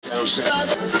We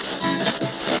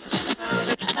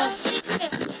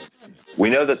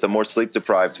know that the more sleep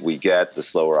deprived we get, the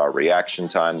slower our reaction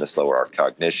time, the slower our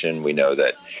cognition. We know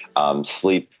that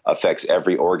sleep affects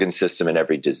every organ system and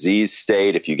every disease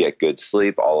state. If you get good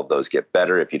sleep, all of those get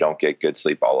better. If you don't get good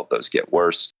sleep, all of those get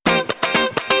worse.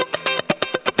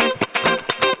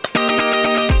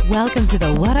 Welcome to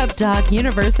the What Up Doc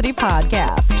University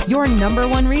podcast, your number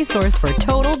one resource for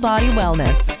total body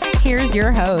wellness. Here's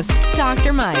your host,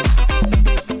 Dr. Mike.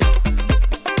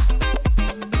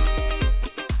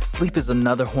 Sleep is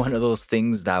another one of those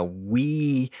things that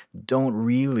we don't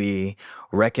really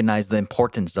recognize the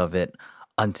importance of it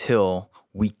until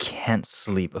we can't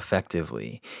sleep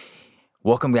effectively.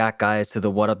 Welcome back, guys, to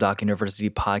the What Up Doc University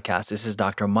podcast. This is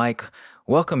Dr. Mike,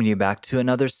 welcoming you back to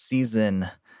another season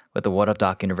with the What Up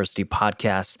Doc University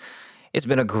podcast. It's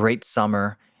been a great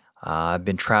summer. I've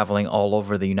been traveling all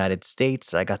over the United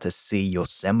States. I got to see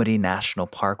Yosemite National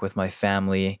Park with my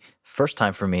family. First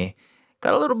time for me.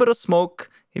 Got a little bit of smoke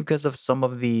because of some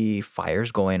of the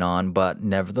fires going on, but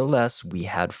nevertheless, we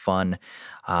had fun.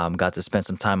 Got to spend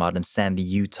some time out in Sandy,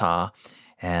 Utah,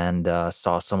 and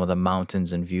saw some of the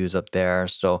mountains and views up there.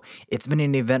 So it's been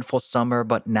an eventful summer,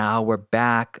 but now we're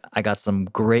back. I got some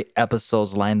great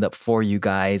episodes lined up for you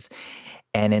guys.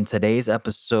 And in today's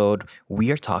episode,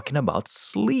 we are talking about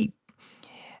sleep.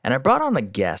 And I brought on a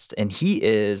guest, and he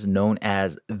is known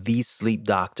as the Sleep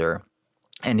Doctor.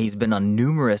 And he's been on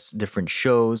numerous different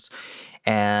shows.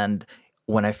 And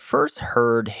when I first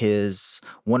heard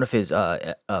one of his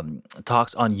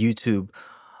talks on YouTube,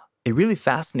 it really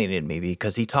fascinated me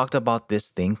because he talked about this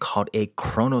thing called a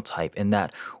chronotype, and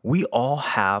that we all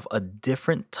have a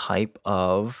different type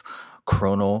of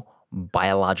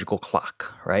chronobiological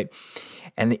clock, right?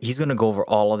 And he's going to go over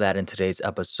all of that in today's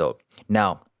episode.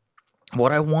 Now,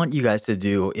 what I want you guys to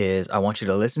do is I want you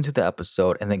to listen to the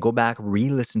episode and then go back,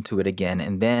 re-listen to it again.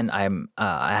 And then I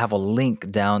have a link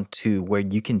down to where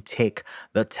you can take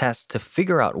the test to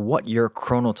figure out what your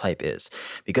chronotype is,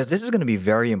 because this is going to be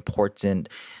very important.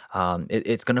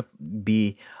 It's going to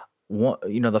be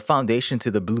the foundation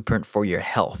to the blueprint for your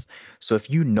health. So if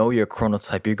you know your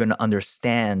chronotype, you're going to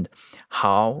understand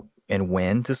how and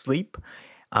when to sleep,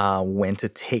 when to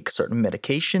take certain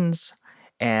medications,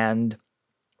 and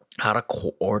how to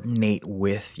coordinate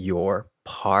with your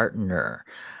partner.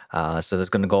 So that's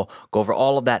going to go over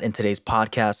all of that in today's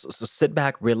podcast. So sit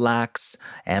back, relax,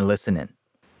 and listen in.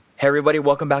 Hey, everybody.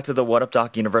 Welcome back to the What Up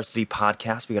Doc University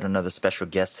podcast. We got another special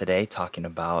guest today talking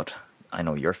about, I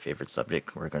know, your favorite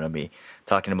subject. We're going to be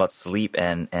talking about sleep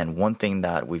and one thing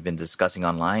that we've been discussing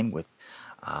online with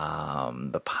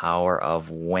the power of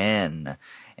when.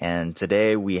 And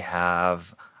today we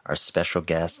have our special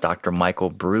guest, Dr. Michael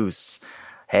Breus.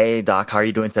 Hey, Doc, how are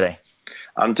you doing today?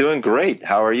 I'm doing great.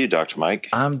 How are you, Dr. Mike?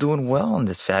 I'm doing well on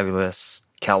this fabulous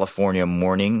California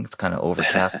morning. It's kind of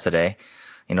overcast today.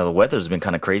 The weather's been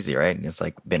kind of crazy, right? It's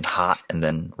like been hot and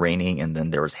then raining and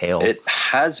then there was hail. It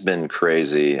has been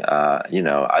crazy.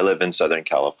 I live in Southern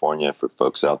California for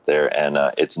folks out there, and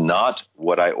it's not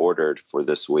what I ordered for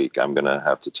this week. I'm going to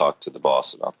have to talk to the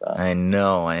boss about that. I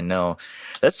know.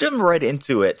 Let's jump right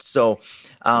into it. So,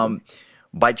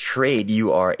 by trade,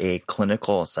 you are a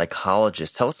clinical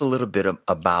psychologist. Tell us a little bit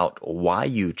about why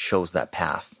you chose that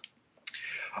path.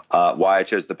 Why I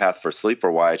chose the path for sleep,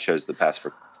 or why I chose the path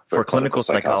for clinical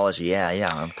psychology. Yeah.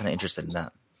 I'm kind of interested in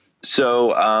that.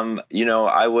 So,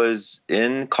 I was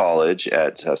in college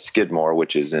at Skidmore,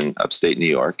 which is in upstate New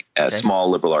York, a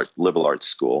small liberal arts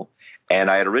school. And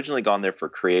I had originally gone there for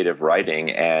creative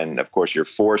writing. And of course, you're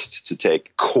forced to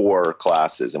take core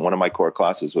classes. And one of my core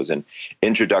classes was an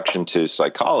Introduction to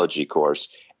Psychology course.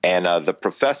 And the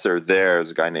professor there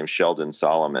is a guy named Sheldon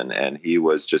Solomon. And he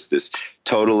was just this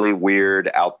totally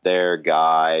weird, out there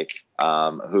guy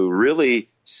who really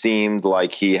seemed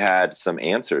like he had some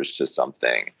answers to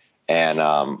something. And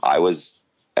I was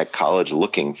at college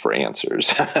looking for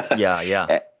answers.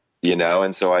 Yeah.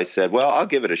 And so I said, well, I'll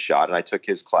give it a shot. And I took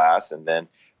his class and then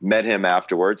met him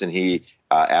afterwards. And he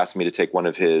asked me to take one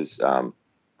of his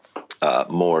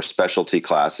more specialty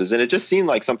classes. And it just seemed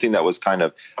like something that was kind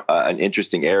of an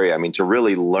interesting area. I mean, to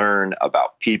really learn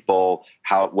about people,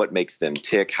 what makes them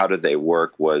tick, how do they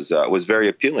work was very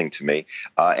appealing to me.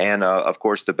 And of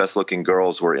course, the best looking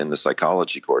girls were in the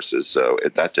psychology courses. So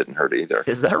that didn't hurt either.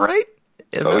 Is that right?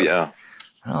 Yeah.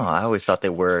 Oh, I always thought they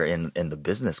were in the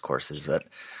business courses, but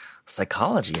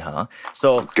psychology, huh?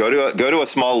 So go to a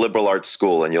small liberal arts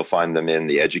school and you'll find them in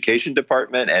the education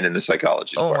department and in the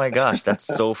psychology department. Oh my gosh, that's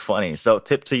so funny. So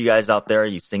tip to you guys out there,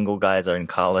 you single guys are in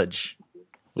college,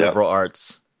 liberal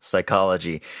arts,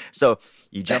 psychology. So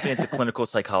You jump into clinical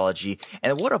psychology,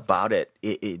 and what about it?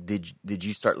 Did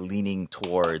you start leaning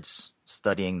towards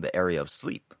studying the area of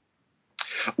sleep?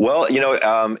 Well,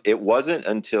 it wasn't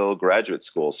until graduate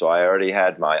school. So I already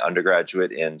had my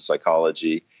undergraduate in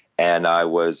psychology, and I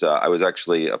was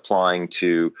actually applying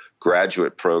to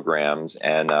graduate programs.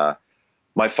 And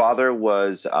my father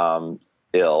was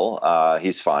ill.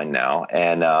 He's fine now,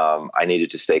 and I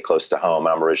needed to stay close to home.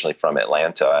 I'm originally from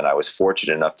Atlanta, and I was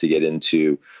fortunate enough to get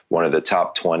into one of the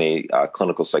top 20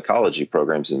 clinical psychology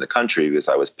programs in the country because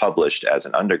I was published as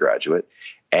an undergraduate,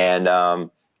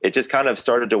 and it just kind of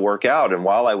started to work out. And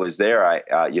while I was there,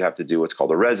 you have to do what's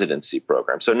called a residency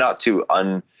program. So not too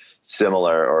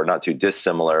unsimilar or not too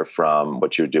dissimilar from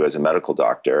what you would do as a medical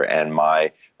doctor. And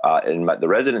the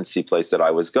residency place that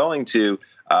I was going to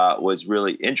was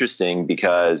really interesting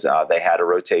because they had a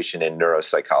rotation in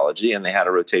neuropsychology and they had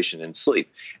a rotation in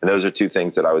sleep. And those are two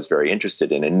things that I was very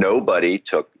interested in. And nobody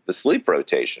took the sleep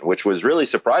rotation, which was really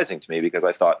surprising to me because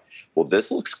I thought, well,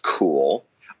 this looks cool.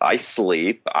 I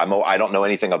sleep. I don't know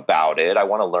anything about it. I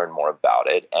want to learn more about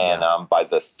it. And by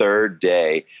the third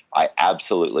day, I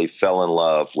absolutely fell in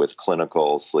love with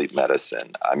clinical sleep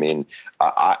medicine. I mean,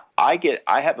 I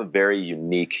have a very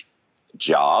unique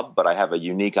job, but I have a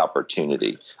unique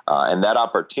opportunity. And that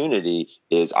opportunity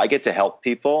is I get to help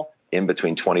people in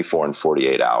between 24 and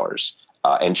 48 hours.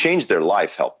 And change their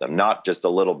life, help them, not just a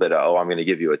little bit of, I'm going to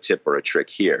give you a tip or a trick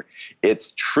here.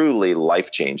 It's truly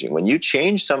life-changing. When you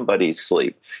change somebody's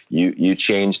sleep, you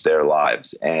change their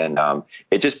lives. And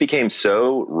it just became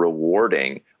so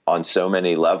rewarding on so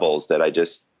many levels that I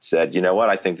just said, you know what,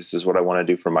 I think this is what I want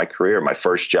to do for my career. My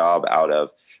first job out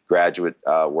of graduate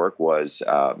work was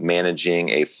managing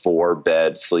a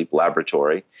 4-bed sleep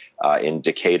laboratory in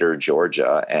Decatur,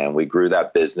 Georgia. And we grew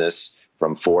that business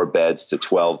from 4 beds to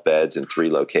 12 beds in 3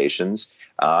 locations,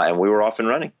 and we were off and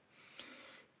running.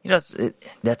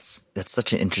 That's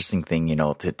such an interesting thing,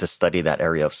 to study that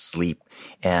area of sleep.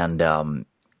 And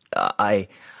I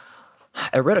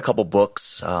read a couple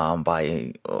books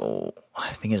by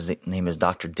I think his name is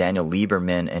Dr. Daniel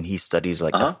Lieberman, and he studies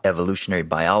evolutionary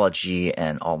biology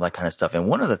and all that kind of stuff. And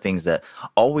one of the things that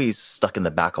always stuck in the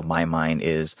back of my mind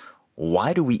is,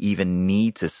 why do we even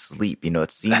need to sleep?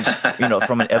 It seems,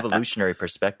 from an evolutionary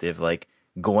perspective, like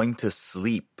going to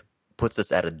sleep puts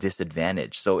us at a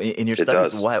disadvantage. So in your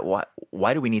studies,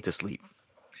 why do we need to sleep?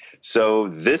 So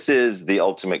this is the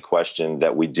ultimate question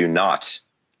that we do not,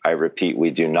 I repeat,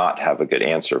 we do not have a good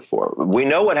answer for. We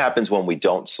know what happens when we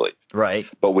don't sleep. Right.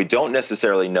 But we don't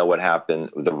necessarily know what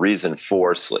happened, the reason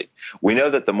for sleep. We know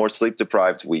that the more sleep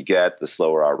deprived we get, the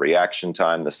slower our reaction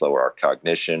time, the slower our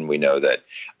cognition. We know that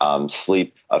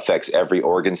sleep affects every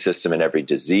organ system and every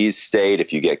disease state.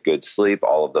 If you get good sleep,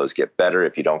 all of those get better.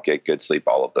 If you don't get good sleep,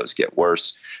 all of those get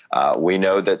worse. We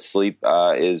know that sleep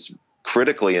is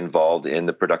critically involved in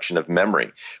the production of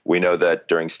memory. We know that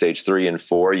during stage 3 and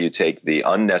 4, you take the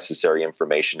unnecessary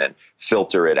information and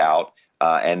filter it out.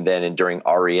 And then during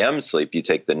REM sleep, you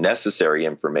take the necessary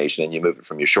information and you move it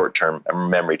from your short-term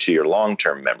memory to your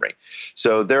long-term memory.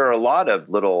 So there are a lot of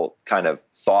little kind of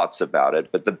thoughts about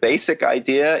it, but the basic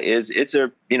idea is it's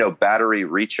a battery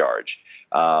recharge.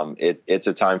 It's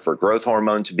a time for growth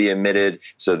hormone to be emitted,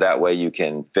 so that way you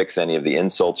can fix any of the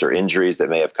insults or injuries that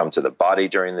may have come to the body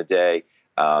during the day.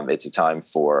 It's a time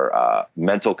for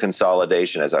mental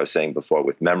consolidation, as I was saying before,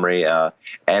 with memory.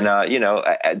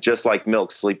 Just like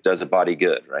milk, sleep does a body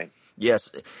good, right?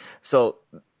 Yes. So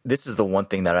this is the one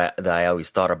thing that I always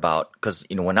thought about, because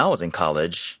when I was in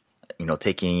college,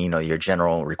 taking your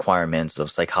general requirements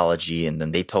of psychology, and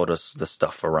then they told us the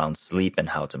stuff around sleep and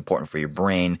how it's important for your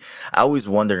brain. I always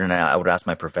wondered, and I would ask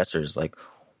my professors, like,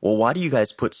 well, why do you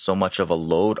guys put so much of a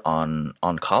load on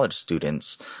college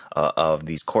students of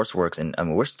these courseworks? And I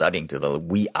mean, we're studying to the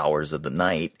wee hours of the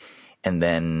night, and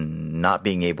then not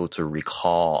being able to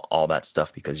recall all that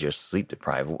stuff because you're sleep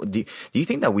deprived. Do you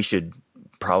think that we should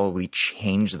probably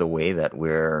change the way that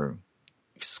we're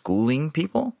schooling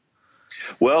people?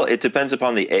 Well, it depends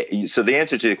upon so the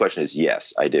answer to the question is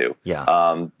yes, I do.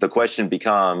 Yeah. The question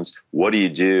becomes, what do you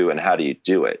do and how do you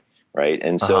do it? Right.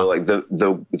 And so like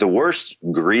the worst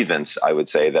grievance I would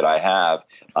say that I have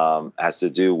has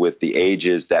to do with the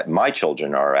ages that my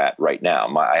children are at right now.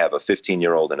 I have a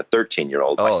 15-year-old and a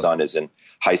 13-year-old. My son is in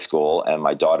high school and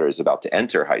my daughter is about to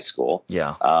enter high school.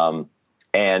 Yeah.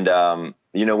 When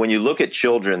you look at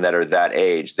children that are that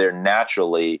age, they're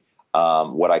naturally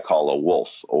what I call a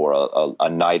wolf or a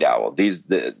night owl.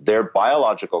 Their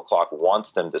biological clock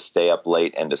wants them to stay up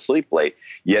late and to sleep late,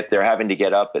 yet they're having to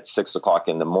get up at 6 o'clock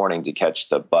in the morning to catch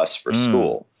the bus for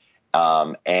school.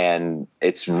 And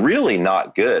it's really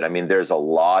not good. I mean, there's a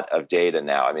lot of data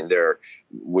now. I mean, there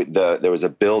was a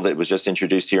bill that was just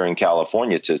introduced here in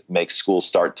California to make school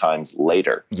start times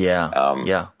later.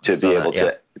 To be able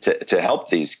to help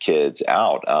these kids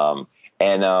out.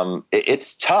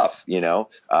 It's tough,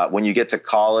 when you get to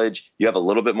college, you have a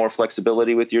little bit more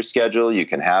flexibility with your schedule. You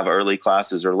can have early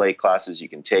classes or late classes. You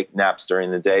can take naps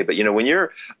during the day. But, when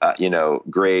you're,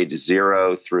 grade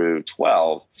 0 through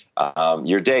 12,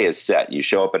 your day is set. You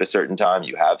show up at a certain time.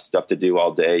 You have stuff to do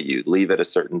all day. You leave at a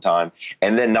certain time.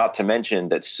 And then not to mention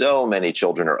that so many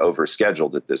children are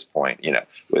overscheduled at this point,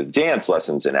 with dance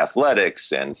lessons and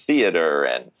athletics and theater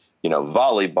and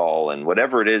volleyball and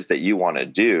whatever it is that you want to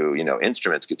do,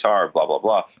 instruments, guitar, blah, blah,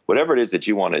 blah, whatever it is that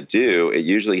you want to do, it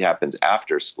usually happens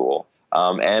after school.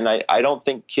 And I don't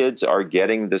think kids are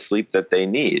getting the sleep that they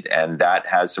need. And that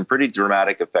has some pretty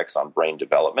dramatic effects on brain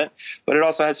development, but it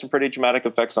also has some pretty dramatic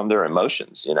effects on their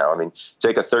emotions. I mean,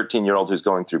 take a 13-year-old who's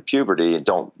going through puberty and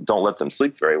don't let them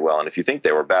sleep very well. And if you think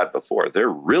they were bad before, they're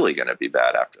really going to be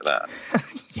bad after that.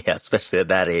 Yeah, especially at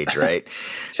that age, right?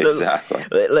 Exactly.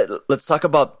 So let's talk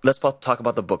about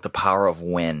the book, The Power of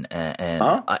When. And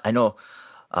I know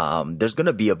there's going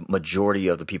to be a majority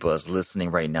of the people that's listening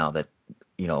right now that,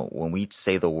 when we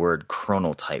say the word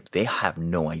chronotype, they have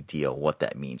no idea what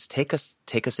that means. Take us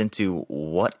into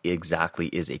what exactly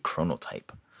is a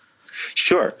chronotype.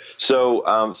 Sure.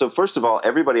 So first of all,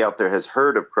 everybody out there has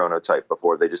heard of chronotype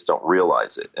before. They just don't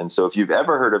realize it. And so if you've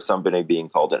ever heard of somebody being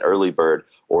called an early bird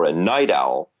or a night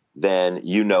owl, then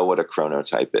you know what a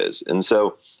chronotype is. And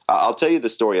so I'll tell you the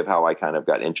story of how I kind of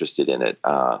got interested in it.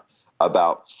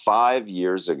 About 5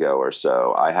 years ago or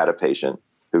so, I had a patient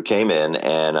who came in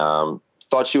and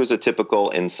thought she was a typical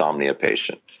insomnia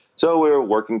patient. So we were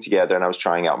working together and I was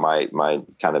trying out my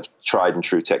kind of tried and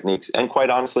true techniques. And quite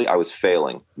honestly, I was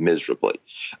failing miserably.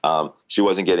 She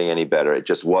wasn't getting any better. It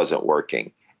just wasn't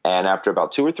working. And after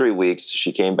about 2 or 3 weeks,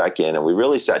 she came back in and we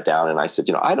really sat down and I said,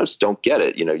 I just don't get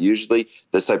it. Usually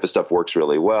this type of stuff works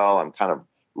really well. I'm kind of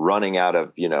running out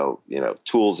of,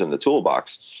 tools in the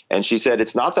toolbox. And she said,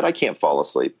 it's not that I can't fall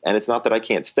asleep and it's not that I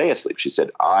can't stay asleep. She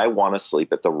said, I want to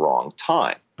sleep at the wrong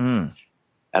time.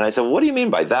 And I said, well, what do you mean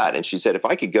by that? And she said, if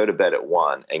I could go to bed at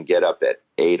 1 and get up at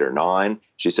 8 or 9,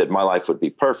 she said, my life would be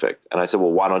perfect. And I said,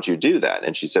 well, why don't you do that?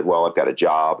 And she said, well, I've got a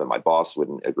job and my boss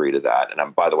wouldn't agree to that.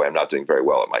 And by the way, I'm not doing very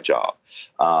well at my job.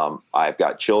 I've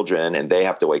got children and they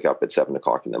have to wake up at 7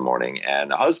 o'clock in the morning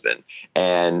and a husband.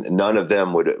 And none of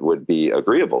them would be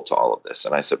agreeable to all of this.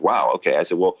 And I said, wow, okay. I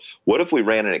said, well, what if we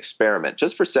ran an experiment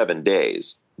just for 7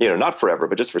 days? Not forever,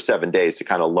 but just for 7 days to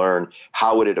kind of learn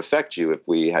how would it affect you if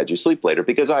we had you sleep later?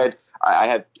 Because I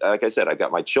had, like I said, I've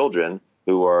got my children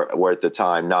who were at the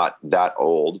time not that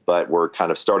old, but were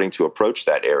kind of starting to approach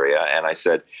that area. And I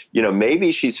said,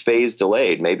 maybe she's phase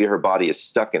delayed. Maybe her body is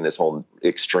stuck in this whole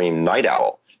extreme night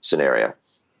owl scenario.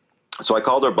 So I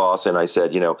called her boss and I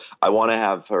said, I want to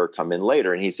have her come in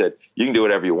later. And he said, you can do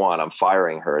whatever you want. I'm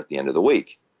firing her at the end of the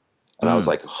week. And I was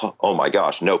like, oh my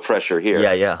gosh, no pressure here.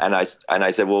 Yeah. And I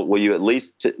said, well, will you at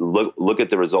least look at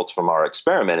the results from our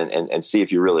experiment and see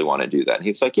if you really want to do that? And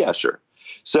he was like, yeah, sure.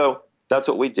 So that's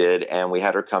what we did. And we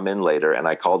had her come in later. And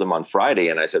I called him on Friday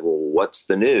and I said, well, what's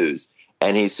the news?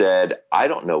 And he said, I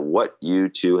don't know what you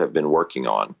two have been working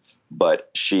on, but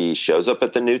she shows up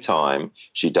at the new time.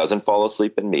 She doesn't fall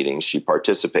asleep in meetings. She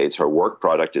participates. Her work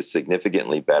product is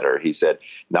significantly better. He said,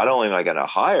 not only am I going to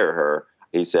hire her,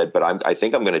 he said, but I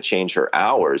think I'm going to change her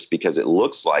hours because it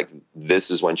looks like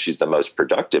this is when she's the most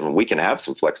productive and we can have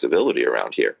some flexibility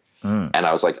around here. And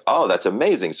I was like, oh, that's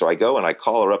amazing. So I go and I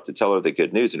call her up to tell her the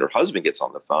good news. And her husband gets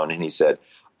on the phone and he said,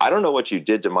 I don't know what you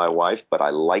did to my wife, but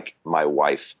I like my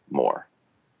wife more.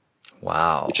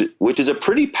 Wow. Which is a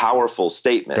pretty powerful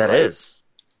statement. That right? is.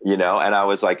 And I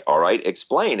was like, all right,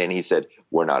 explain. And he said,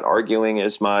 we're not arguing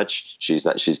as much. She's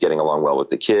getting along well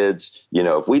with the kids.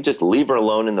 If we just leave her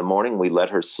alone in the morning, we let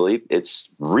her sleep. It's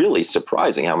really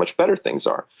surprising how much better things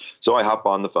are. So I hop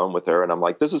on the phone with her and I'm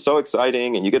like, this is so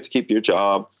exciting. And you get to keep your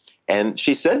job. And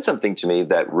she said something to me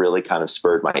that really kind of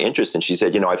spurred my interest. And she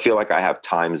said, I feel like I have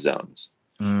time zones.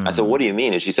 I said, what do you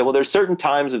mean? And she said, well, there's certain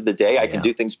times of the day I can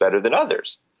do things better than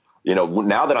others.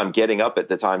 Now that I'm getting up at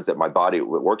the times that my body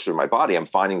works for my body, I'm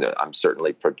finding that I'm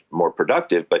certainly more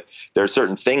productive, but there are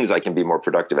certain things I can be more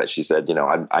productive at. She said,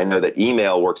 I know that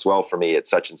email works well for me at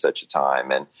such and such a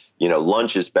time. And,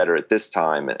 lunch is better at this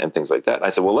time and things like that. And I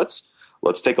said, well, let's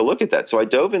take a look at that. So I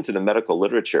dove into the medical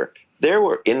literature. There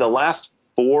were, in the last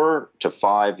 4 to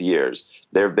 5 years,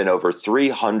 there have been over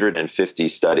 350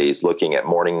 studies looking at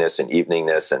morningness and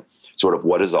eveningness and sort of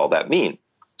what does all that mean?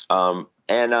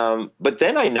 But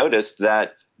then I noticed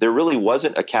that there really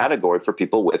wasn't a category for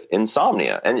people with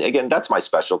insomnia. And again, that's my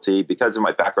specialty because of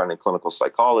my background in clinical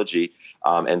psychology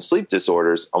and sleep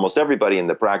disorders. Almost everybody in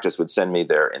the practice would send me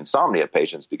their insomnia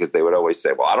patients because they would always say,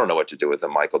 well, I don't know what to do with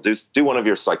them, Michael. Do one of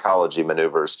your psychology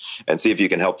maneuvers and see if you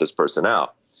can help this person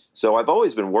out. So I've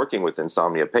always been working with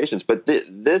insomnia patients, but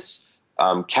this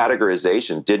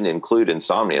categorization didn't include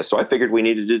insomnia. So I figured we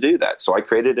needed to do that. So I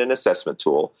created an assessment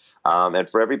tool. And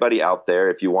for everybody out there,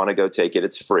 if you want to go take it,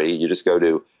 it's free. You just go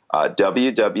to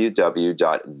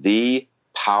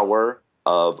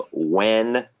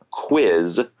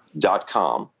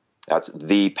thepowerofwhenquiz.com. That's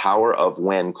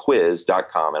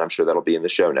thepowerofwhenquiz.com. And I'm sure that'll be in the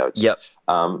show notes. Yep.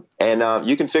 And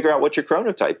you can figure out what your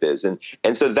chronotype is. And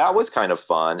so that was kind of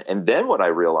fun. And then what I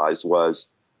realized was,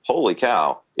 holy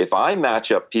cow, if I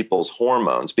match up people's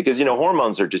hormones, because,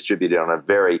 hormones are distributed on a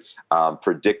very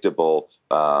predictable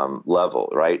level,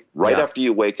 right? Right after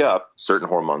you wake up, certain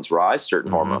hormones rise,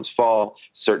 certain hormones fall,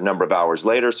 certain number of hours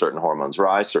later, certain hormones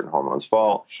rise, certain hormones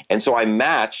fall. And so I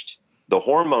matched the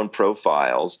hormone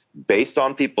profiles based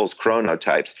on people's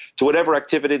chronotypes to whatever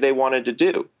activity they wanted to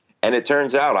do. And it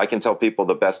turns out I can tell people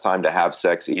the best time to have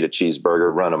sex, eat a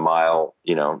cheeseburger, run a mile,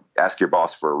 ask your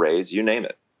boss for a raise, you name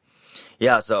it.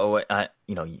 Yeah. So,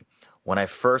 when I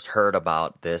first heard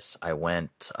about this, I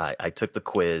took the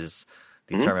quiz,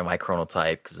 determined my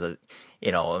chronotype. Because,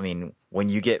 when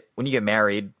you get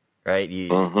married, right,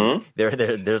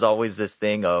 there's always this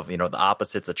thing of, the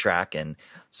opposites attract. And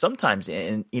sometimes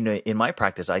in my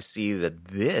practice, I see that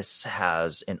this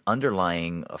has an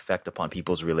underlying effect upon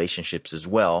people's relationships as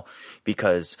well,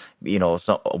 because,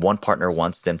 one partner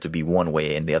wants them to be one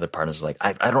way and the other partner's like,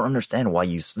 I don't understand why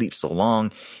you sleep so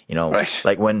long. Right.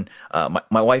 Like when,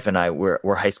 my wife and I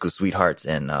were high school sweethearts.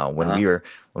 And, when we were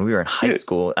in high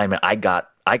school, I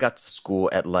got to school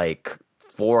at like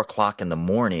 4:00 in the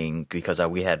morning because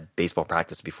we had baseball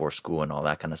practice before school and all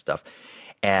that kind of stuff.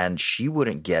 And she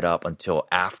wouldn't get up until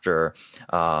after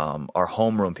our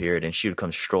homeroom period, and she would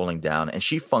come strolling down, and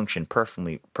she functioned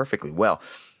perfectly well.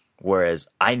 Whereas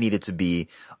I needed to be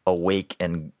awake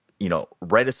and,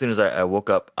 right as soon as I woke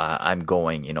up, I'm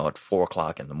going, at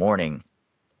 4:00 in the morning.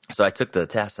 So I took the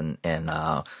test and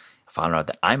found out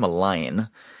that I'm a lion,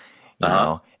 you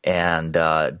know, and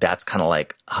that's kind of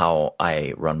like how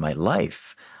I run my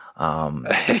life.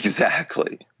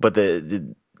 Exactly. But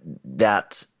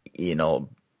that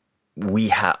we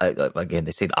have, again,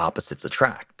 they say the opposites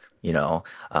attract. My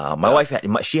wife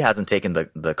she hasn't taken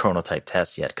the chronotype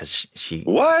test yet because she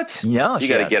what? You got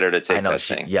to get her to take that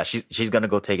thing. Yeah, she's gonna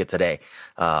go take it today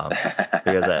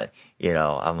because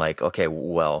I'm like, okay,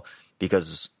 well,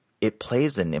 because it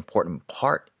plays an important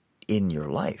part in your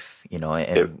life, and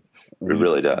it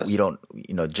really does. We don't,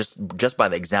 just by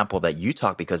the example that you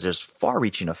talk, because there's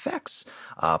far-reaching effects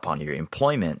upon your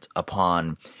employment,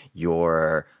 upon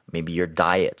maybe your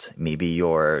diet, maybe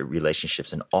your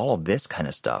relationships, and all of this kind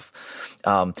of stuff.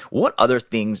 What other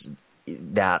things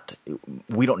that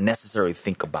we don't necessarily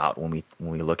think about when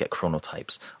we look at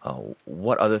chronotypes?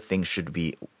 What other things should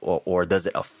be, or does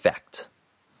it affect?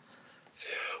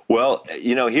 Well,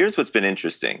 here's what's been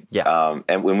interesting. Yeah.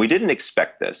 And when we didn't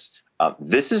expect this,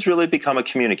 this has really become a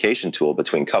communication tool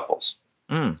between couples.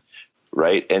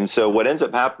 Right. And so what ends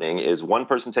up happening is one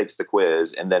person takes the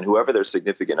quiz, and then whoever their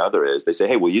significant other is, they say,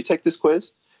 hey, will you take this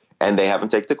quiz? And they have them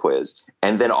take the quiz.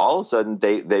 And then all of a sudden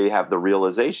they have the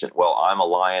realization, well, I'm a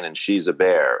lion and she's a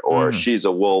bear, or she's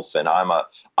a wolf and I'm a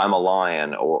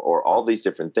lion, or all these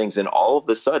different things. And all of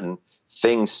a sudden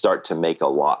things start to make a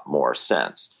lot more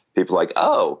sense. People are like,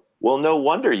 oh, well, no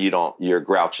wonder you're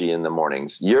grouchy in the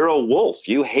mornings. You're a wolf.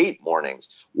 You hate mornings.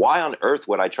 Why on earth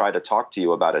would I try to talk to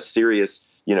you about a serious,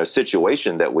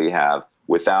 situation that we have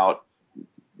without,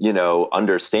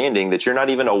 understanding that you're not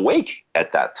even awake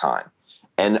at that time?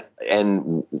 And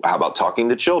how about talking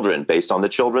to children based on the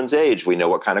children's age? We know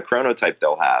what kind of chronotype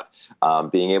they'll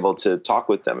have. Being able to talk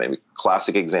with them. A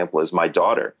classic example is my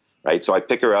daughter, right? So I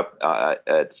pick her up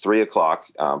at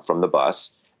 3:00 from the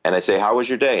bus, and I say, how was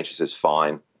your day? And she says,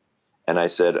 fine. And I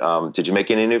said, did you make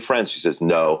any new friends? She says,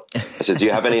 no. I said, do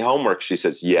you have any homework? She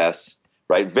says, yes.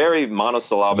 Right? Very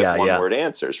monosyllabic one-word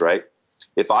answers, right?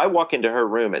 If I walk into her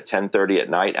room at 10:30 at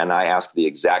night and I ask the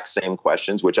exact same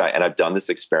questions, and I've done this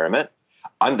experiment,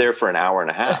 I'm there for an hour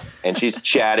and a half. And she's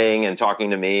chatting and talking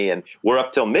to me, and we're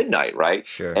up till midnight, right?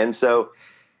 Sure. And so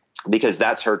because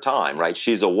that's her time, right?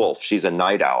 She's a wolf. She's a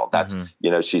night owl. That's,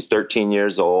 she's 13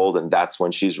 years old, and that's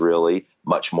when she's really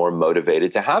much more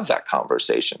motivated to have that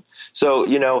conversation. So,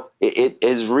 it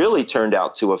has really turned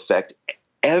out to affect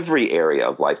every area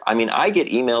of life. I mean, I get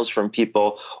emails from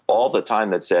people all the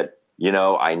time that said,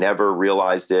 I never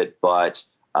realized it, but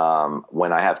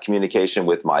when I have communication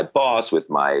with my boss, with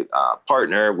my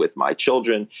partner, with my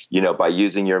children, by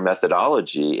using your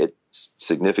methodology, it's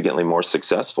significantly more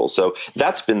successful. So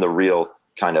that's been the real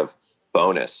kind of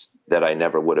bonus that I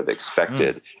never would have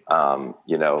expected,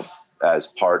 as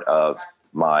part of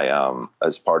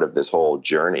as part of this whole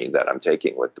journey that I'm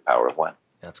taking with the Power of When.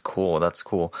 That's cool.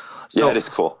 So, yeah, it is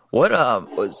cool.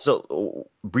 So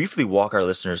briefly walk our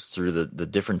listeners through the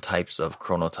different types of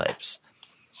chronotypes.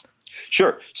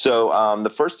 Sure. So the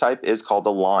first type is called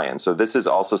the lion. So this is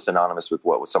also synonymous with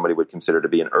what somebody would consider to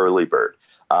be an early bird.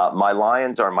 My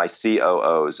lions are my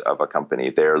COOs of a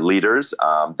company. They're leaders.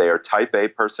 They are type A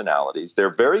personalities.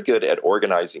 They're very good at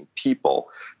organizing people.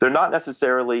 They're not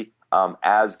necessarily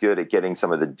as good at getting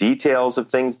some of the details of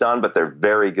things done, but they're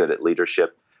very good at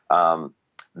leadership.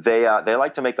 They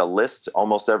like to make a list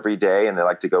almost every day, and they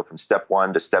like to go from step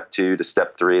 1 to step 2 to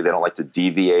step 3. They don't like to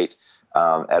deviate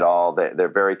at all. They're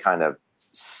very kind of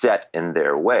set in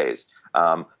their ways.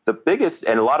 The biggest,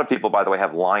 and a lot of people, by the way,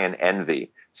 have lion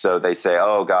envy. So they say,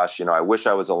 oh gosh, I wish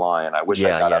I was a lion. I wish I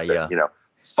got up at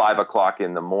 5 o'clock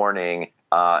in the morning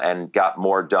and got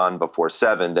more done before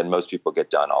 7 than most people get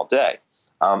done all day.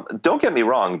 Don't get me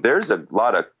wrong. There's a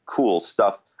lot of cool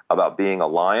stuff about being a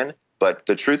lion. But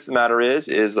the truth of the matter is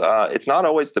it's not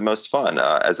always the most fun.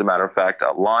 As a matter of fact,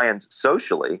 lions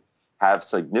socially have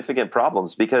significant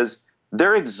problems because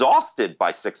they're exhausted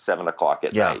by 6, 7 o'clock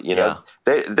at night.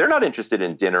 They're not interested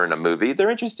in dinner and a movie. They're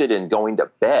interested in going to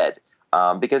bed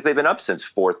because they've been up since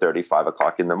 4:30, 5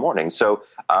 o'clock in the morning. So,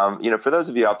 for those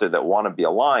of you out there that want to be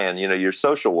a lion, your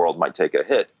social world might take a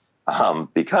hit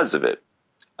because of it.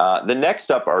 The next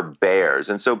up are bears.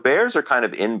 And so bears are kind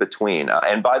of in between.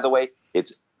 And by the way,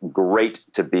 it's great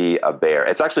to be a bear.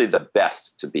 It's actually the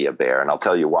best to be a bear, and I'll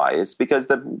tell you why. It's because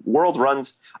the world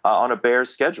runs on a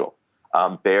bear's schedule.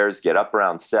 Bears get up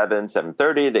around 7,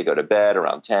 7:30. They go to bed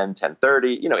around 10,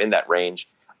 10:30, in that range.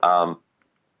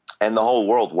 And the whole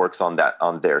world works on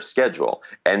their schedule.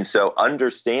 And so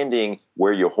understanding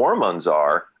where your hormones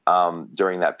are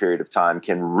during that period of time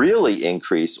can really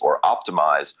increase or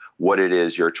optimize what it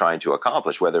is you're trying to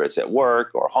accomplish, whether it's at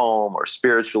work or home or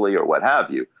spiritually or what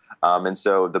have you. And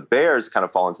so the bears kind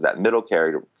of fall into that middle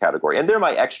category. And they're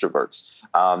my extroverts.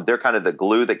 They're kind of the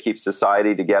glue that keeps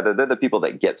society together. They're the people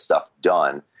that get stuff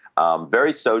done.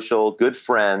 Very social, good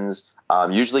friends,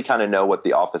 usually kind of know what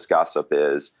the office gossip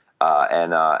is,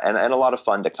 and a lot of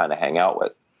fun to kind of hang out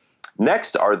with.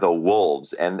 Next are the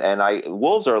wolves. And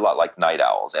wolves are a lot like night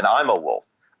owls. And I'm a wolf.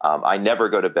 I never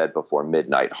go to bed before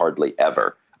midnight, hardly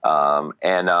ever.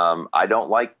 I don't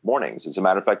like mornings. As a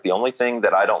matter of fact, the only thing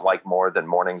that I don't like more than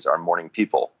mornings are morning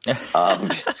people.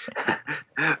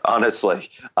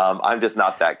 Honestly, I'm just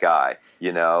not that guy.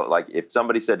 Like if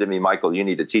somebody said to me, Michael, you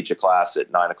need to teach a class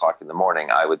at 9 o'clock in the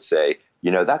morning, I would say,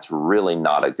 that's really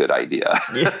not a good idea.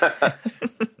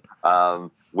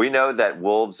 We know that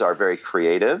wolves are very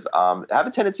creative, have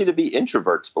a tendency to be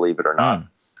introverts, believe it or not.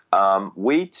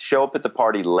 We show up at the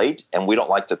party late, and we don't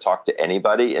like to talk to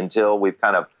anybody until we've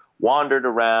kind of wandered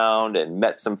around and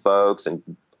met some folks and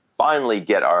finally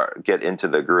get into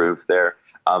the groove there.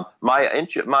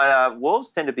 My wolves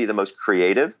tend to be the most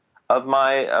creative of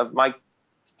my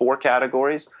 4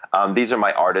 categories. These are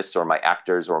my artists or my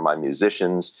actors or my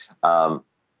musicians.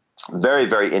 Very,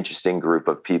 very interesting group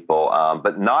of people,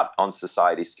 but not on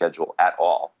society's schedule at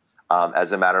all.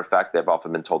 As a matter of fact, they've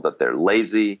often been told that they're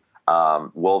lazy.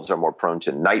 Wolves are more prone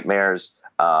to nightmares.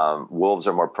 Wolves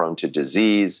are more prone to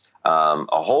disease,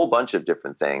 a whole bunch of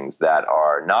different things that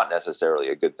are not necessarily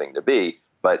a good thing to be.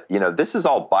 But, this is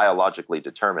all biologically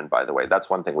determined, by the way. That's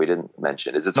one thing we didn't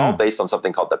mention, is it's all based on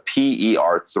something called the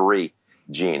PER3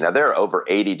 gene. Now, there are over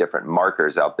 80 different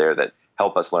markers out there that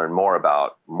help us learn more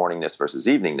about morningness versus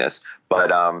eveningness. But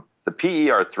the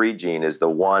PER3 gene is the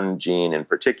one gene in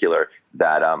particular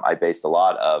that I based a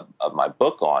lot of my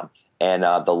book on. And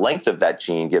the length of that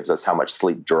gene gives us how much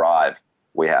sleep drive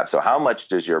we have. So how much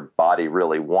does your body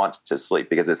really want to sleep?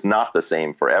 Because it's not the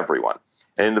same for everyone.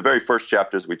 And in the very first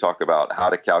chapters, we talk about how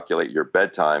to calculate your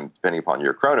bedtime depending upon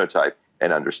your chronotype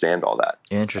and understand all that.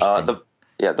 Interesting.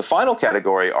 The final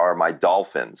category are my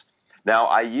dolphins. Now,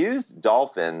 I used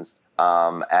dolphins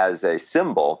as a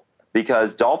symbol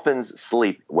because dolphins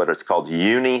sleep what is called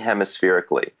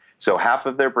unihemispherically. So half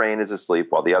of their brain is asleep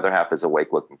while the other half is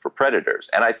awake looking for predators.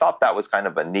 And I thought that was kind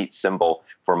of a neat symbol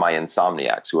for my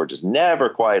insomniacs who are just never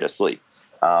quite asleep.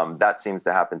 That seems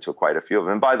to happen to quite a few of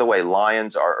them. And by the way,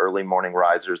 lions are early morning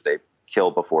risers. They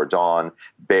kill before dawn.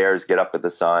 Bears get up with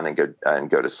the sun and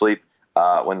go to sleep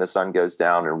when the sun goes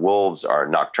down. And wolves are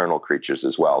nocturnal creatures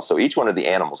as well. So each one of the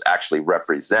animals actually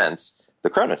represents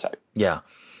the chronotype. Yeah.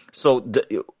 So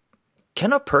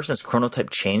Can a person's chronotype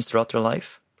change throughout their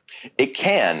life? It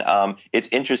can. It's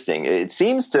interesting. It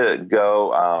seems to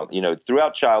go,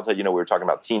 throughout childhood. We were talking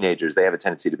about teenagers. They have a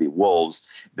tendency to be wolves.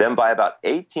 Then by about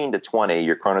 18 to 20,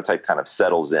 your chronotype kind of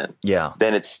settles in. Yeah.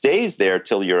 Then it stays there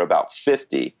till you're about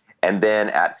 50. And then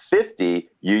at 50,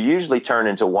 you usually turn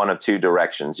into one of two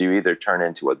directions. You either turn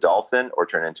into a dolphin or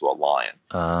turn into a lion.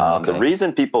 Okay. The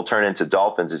reason people turn into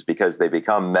dolphins is because they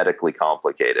become medically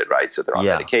complicated, right? So they're on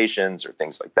medications or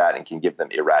things like that and can give them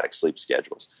erratic sleep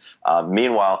schedules.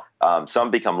 Meanwhile, some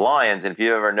become lions. And if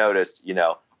you've ever noticed,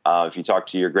 if you talk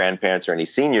to your grandparents or any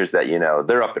seniors that,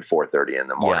 they're up at 4:30 in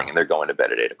the morning and they're going to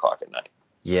bed at 8 o'clock at night.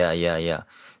 Yeah.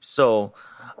 So,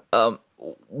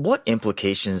 what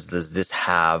implications does this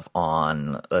have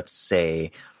on, let's say,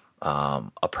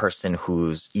 a person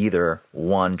who's either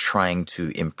one, trying to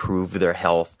improve their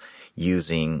health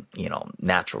using,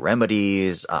 natural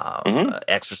remedies,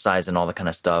 exercise and all that kind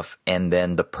of stuff, and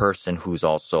then the person who's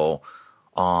also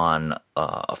on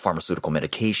pharmaceutical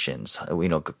medications,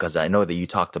 because I know that you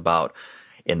talked about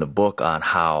in the book on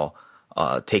how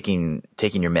taking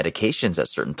your medications at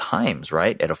certain times,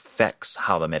 right? It affects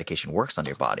how the medication works on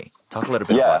your body. Talk a little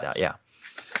bit about that. Yeah.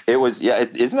 It was,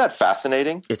 isn't that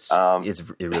fascinating? It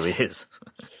really is.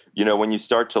 When you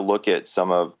start to look at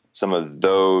some of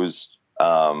those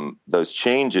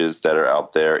changes that are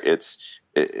out there,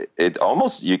 it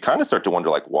almost, you kind of start to wonder,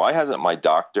 like, why hasn't my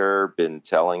doctor been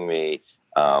telling me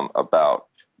about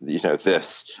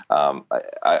this? I'll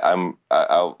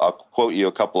quote you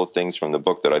a couple of things from the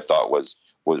book that I thought was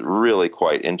really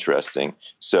quite interesting.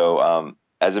 So,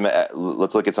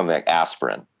 let's look at something like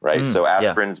aspirin, right? So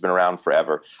aspirin has been around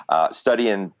forever. Study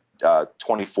in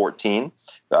 2014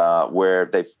 where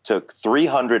they took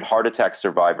 300 heart attack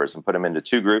survivors and put them into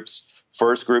two groups.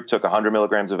 First group took 100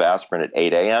 milligrams of aspirin at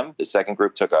 8 a.m. The second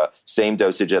group took a same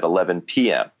dosage at 11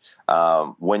 p.m.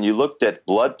 When you looked at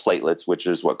blood platelets, which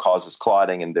is what causes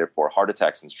clotting and therefore heart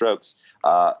attacks and strokes,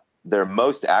 they're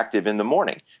most active in the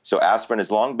morning. So aspirin has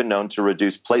long been known to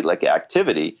reduce platelet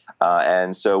activity.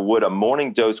 And so would a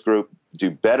morning dose group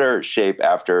do better shape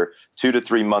after 2 to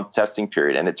 3 month testing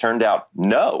period? And it turned out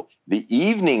no. The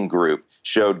evening group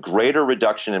showed greater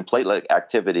reduction in platelet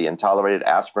activity and tolerated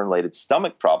aspirin-related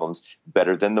stomach problems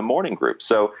better than the morning group.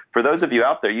 So for those of you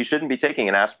out there, you shouldn't be taking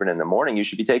an aspirin in the morning. You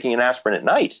should be taking an aspirin at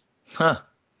night. Huh.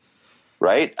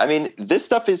 Right? I mean, this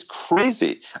stuff is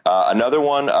crazy. Another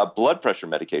one, blood pressure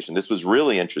medication. This was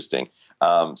really interesting.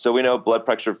 So we know blood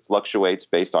pressure fluctuates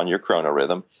based on your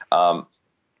chronorhythm.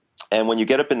 And when you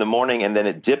get up in the morning and then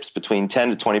it dips between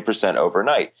 10 to 20%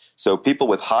 overnight. So people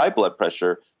with high blood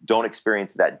pressure don't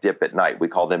experience that dip at night. We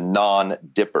call them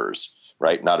non-dippers,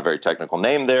 right? Not a very technical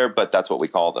name there, but that's what we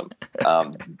call them,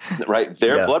 right?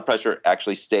 Their blood pressure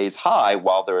actually stays high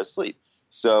while they're asleep.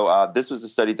 So this was a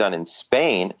study done in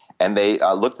Spain, and they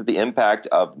looked at the impact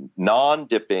of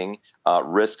non-dipping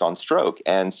risk on stroke.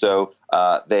 And so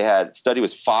they had study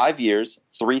was 5 years,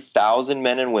 3,000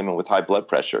 men and women with high blood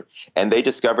pressure, and they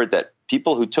discovered that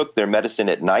people who took their medicine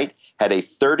at night had a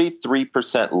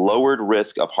 33% lowered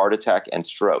risk of heart attack and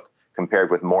stroke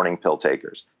compared with morning pill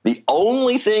takers. The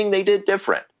only thing they did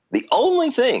different, the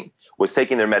only thing was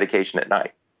taking their medication at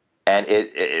night. And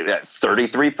it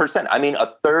 33%. I mean,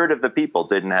 a third of the people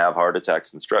didn't have heart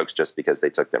attacks and strokes just because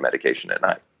they took their medication at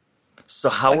night. So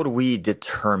how would we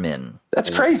determine?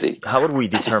 That's crazy. How would we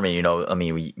determine?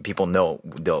 People know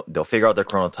they'll figure out their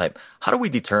chronotype. How do we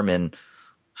determine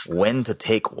when to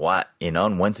take what?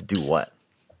 And when to do what?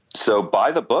 So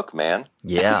buy the book, man.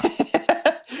 Yeah.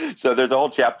 So there's a whole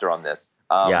chapter on this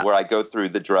where I go through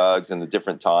the drugs and the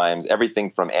different times, everything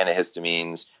from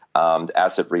antihistamines.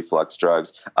 Acid reflux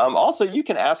drugs. Also, you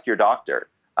can ask your doctor.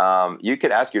 You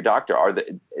could ask your doctor,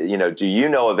 do you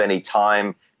know of any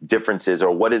time differences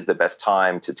or what is the best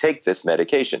time to take this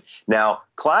medication? Now,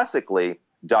 classically,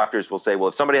 doctors will say, well,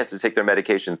 if somebody has to take their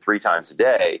medication 3 times a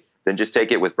day, then just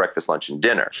take it with breakfast, lunch, and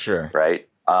dinner. Sure. Right.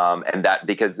 And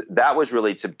because that was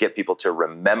really to get people to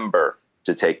remember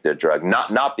to take their drug,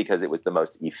 not because it was the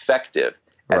most effective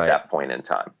at that point in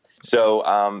time.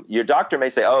 So your doctor may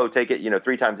say, oh, take it,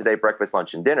 3 times a day, breakfast,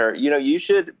 lunch, and dinner. You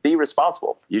should be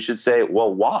responsible. You should say,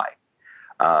 well, why?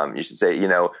 You should say,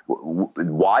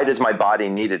 why does my body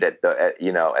need it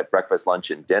at breakfast, lunch,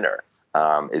 and dinner?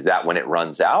 Is that when it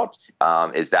runs out?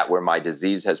 Is that where my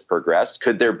disease has progressed?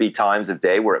 Could there be times of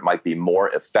day where it might be more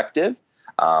effective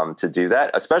to do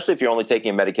that, especially if you're only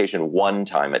taking a medication 1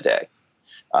 time a day?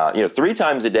 3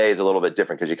 times a day is a little bit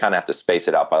different because you kind of have to space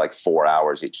it out by like 4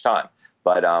 hours each time.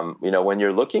 But, when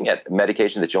you're looking at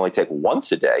medication that you only take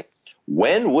once a day,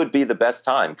 when would be the best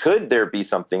time? Could there be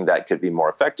something that could be more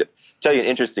effective? Tell you an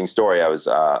interesting story. I was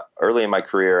early in my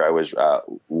career, I was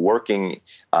working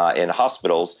in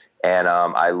hospitals, and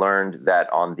I learned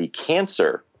that on the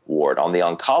cancer ward, on the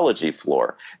oncology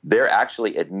floor, they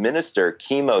actually administer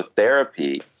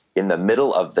chemotherapy in the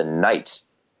middle of the night.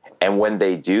 And when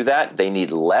they do that, they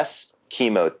need less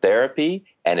chemotherapy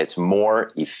and it's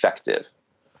more effective.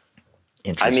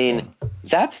 I mean,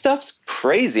 that stuff's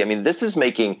crazy. I mean, this is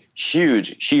making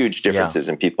huge differences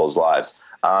in people's lives.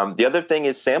 The other thing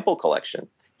is sample collection.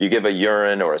 You give a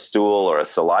urine or a stool or a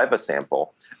saliva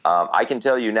sample. I can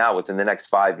tell you now, within the next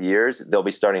 5 years, they'll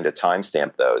be starting to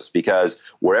timestamp those, because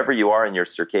wherever you are in your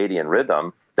circadian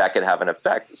rhythm, that could have an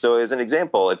effect. So as an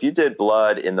example, if you did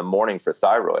blood in the morning for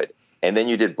thyroid, and then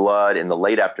you did blood in the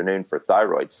late afternoon for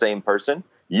thyroid, same person,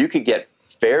 you could get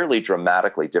fairly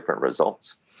dramatically different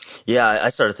results. Yeah, I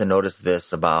started to notice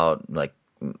this about like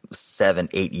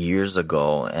 7-8 years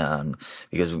ago,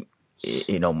 because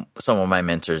some of my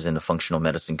mentors in the functional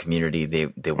medicine community,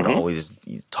 they would always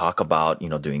talk about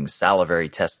doing salivary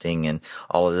testing and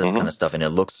all of this kind of stuff, and it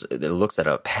looks at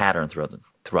a pattern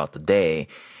throughout the day.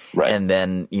 Right. And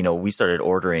then, we started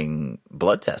ordering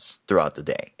blood tests throughout the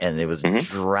day, and it was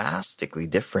drastically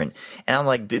different. And I'm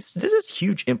like, this has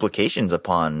huge implications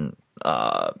upon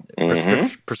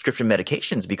prescription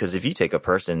medications, because if you take a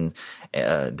person,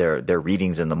 their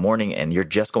readings in the morning, and you're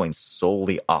just going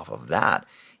solely off of that,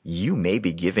 you may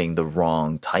be giving the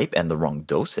wrong type and the wrong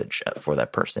dosage for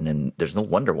that person. And there's no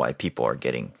wonder why people are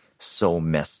getting so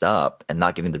messed up and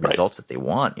not getting the results that they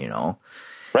want,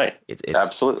 Right. It's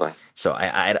absolutely. So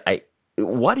I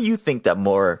why do you think that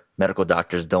more medical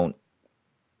doctors don't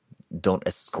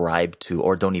ascribe to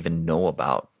or don't even know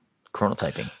about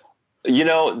chronotyping?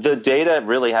 The data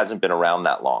really hasn't been around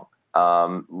that long.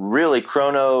 Really,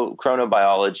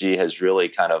 chronobiology has really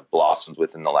kind of blossomed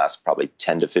within the last probably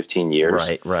 10 to 15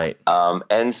 years. Right.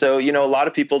 And so, a lot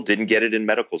of people didn't get it in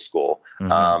medical school.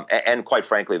 And quite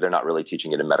frankly, they're not really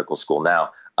teaching it in medical school now.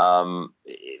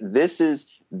 This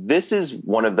is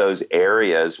one of those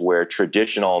areas where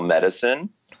traditional medicine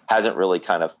hasn't really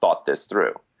kind of thought this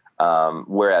through.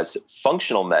 Whereas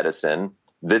functional medicine,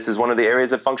 this is one of the areas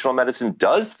that functional medicine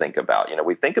does think about.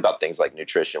 We think about things like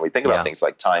nutrition, we think about things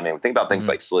like timing, we think about things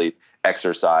like sleep,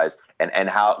 exercise,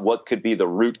 and what could be the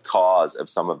root cause of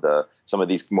some of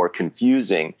these more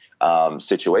confusing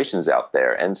situations out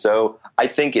there. And so I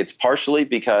think it's partially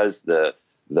because the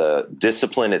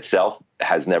discipline itself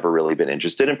has never really been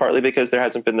interested, and partly because there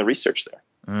hasn't been the research there.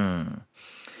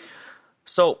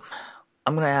 So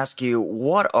I'm going to ask you,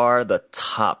 what are the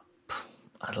top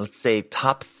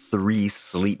 3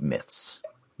 sleep myths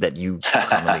that you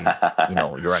commonly,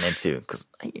 you run into? Because,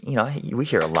 we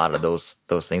hear a lot of those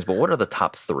things, but what are the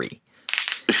top 3?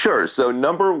 Sure. So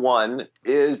number 1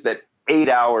 is that 8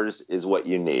 hours is what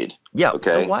you need. Yeah.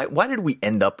 Okay. So why did we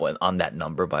end up on that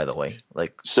number, by the way?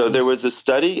 There was a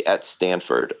study at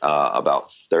Stanford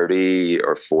about 30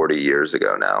 or 40 years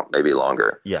ago now, maybe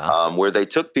longer. Yeah. Where they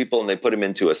took people and they put them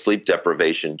into a sleep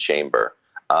deprivation chamber.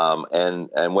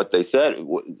 And what they said,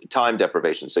 time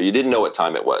deprivation. So you didn't know what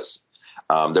time it was.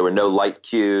 There were no light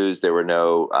cues. There were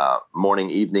no morning,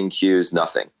 evening cues,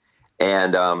 nothing.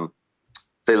 And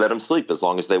they let them sleep as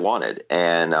long as they wanted.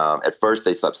 And at first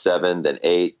they slept 7, then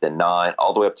 8, then 9,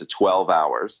 all the way up to 12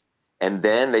 hours. And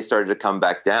then they started to come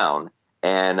back down,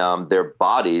 and their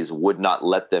bodies would not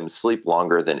let them sleep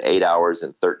longer than 8 hours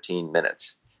and 13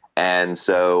 minutes. And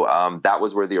so that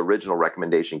was where the original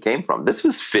recommendation came from. This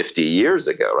was 50 years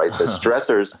ago, right? The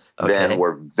stressors then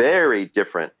were very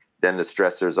different than the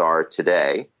stressors are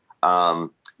today.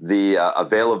 The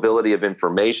availability of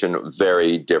information,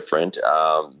 very different.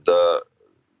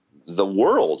 The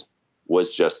world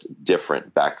was just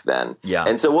different back then. Yeah.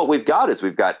 And so what we've got is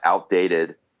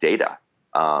outdated data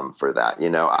for that,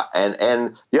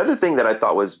 and the other thing that I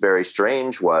thought was very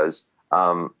strange was,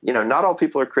 not all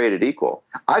people are created equal.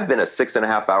 I've been a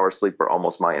 6.5 hour sleeper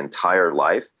almost my entire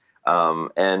life.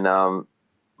 And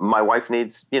my wife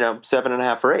needs,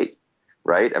 7.5 or 8,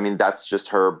 right? I mean, that's just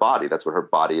her body. That's what her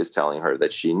body is telling her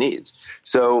that she needs.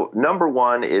 So number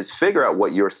 1 is figure out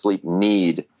what your sleep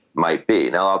need might be.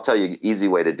 Now, I'll tell you an easy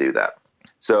way to do that.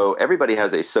 So everybody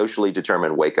has a socially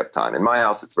determined wake up time. In my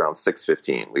house, it's around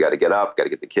 6:15. We got to get up, got to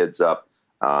get the kids up,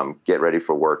 get ready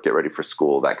for work, get ready for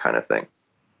school, that kind of thing.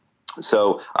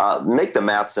 So make the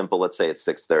math simple. Let's say it's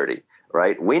 6:30,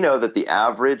 right? We know that the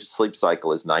average sleep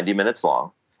cycle is 90 minutes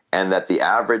long, and that the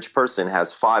average person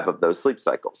has 5 of those sleep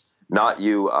cycles. Not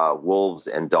you wolves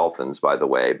and dolphins, by the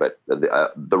way, but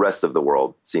the rest of the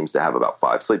world seems to have about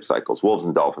 5 sleep cycles. Wolves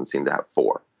and dolphins seem to have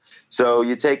 4. So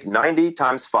you take 90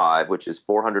 times 5, which is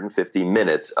 450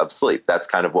 minutes of sleep. That's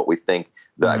kind of what we think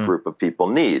that group of people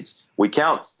needs. We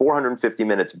count 450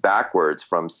 minutes backwards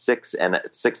from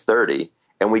 6:30,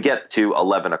 and we get to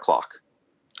 11 o'clock.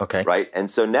 Okay. Right?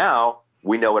 And so now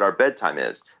we know what our bedtime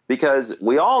is, because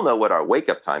we all know what our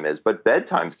wake-up time is, but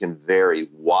bedtimes can vary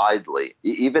widely,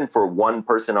 even for one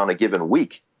person on a given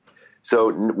week.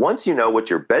 So once you know what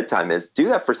your bedtime is, do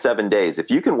that for 7 days. If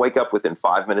you can wake up within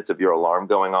 5 minutes of your alarm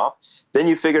going off, then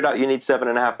you figured out you need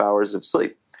 7.5 hours of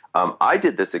sleep. I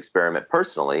did this experiment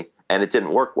personally, and it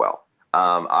didn't work well.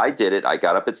 I did it. I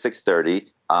got up at 6:30.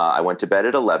 I went to bed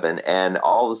at 11, and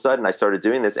all of a sudden I started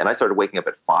doing this, and I started waking up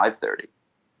at 5:30.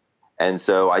 And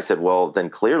so I said, well, then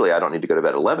clearly I don't need to go to bed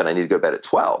at 11. I need to go to bed at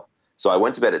 12. So I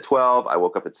went to bed at 12. I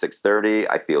woke up at 6:30.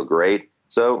 I feel great.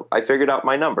 So I figured out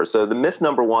my number. So the myth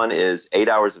number one is 8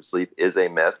 hours of sleep is a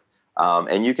myth.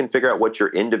 And you can figure out what your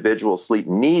individual sleep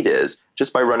need is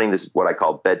just by running this, what I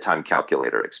call bedtime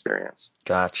calculator experience.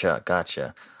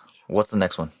 Gotcha. What's the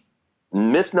next one?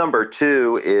 Myth number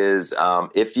two is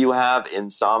if you have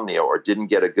insomnia or didn't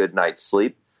get a good night's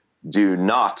sleep, do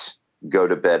not go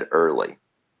to bed early.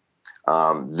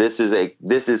 This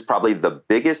is probably the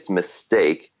biggest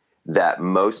mistake that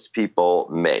most people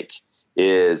make.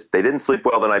 Is they didn't sleep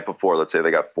well the night before. Let's say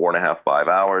they got 4.5, 5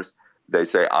 hours. They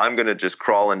say, I'm going to just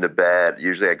crawl into bed.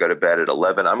 Usually I go to bed at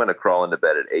 11. I'm going to crawl into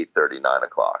bed at 8:30, 9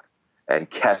 o'clock and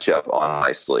catch up on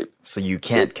my sleep. So you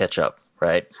can't catch up,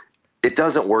 right? It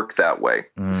doesn't work that way.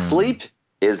 Sleep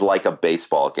is like a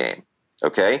baseball game,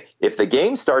 okay? If the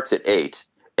game starts at 8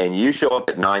 and you show up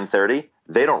at 9:30,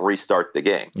 they don't restart the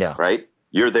game, right?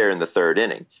 You're there in the third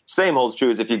inning. Same holds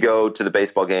true as if you go to the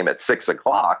baseball game at 6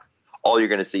 o'clock. All you're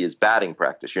going to see is batting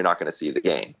practice. You're not going to see the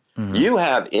game. You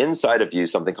have inside of you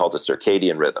something called a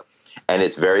circadian rhythm, and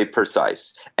it's very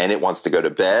precise. And it wants to go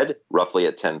to bed roughly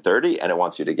at 10:30, and it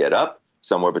wants you to get up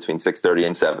somewhere between 6:30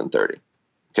 and 7:30.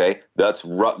 Okay,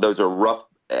 those are rough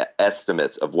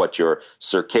estimates of what your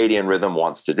circadian rhythm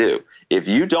wants to do. If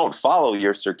you don't follow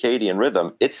your circadian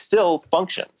rhythm, it still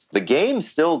functions. The game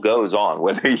still goes on,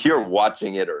 whether you're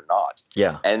watching it or not.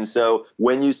 Yeah. And so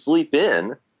when you sleep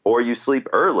in, or you sleep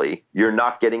early, you're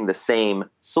not getting the same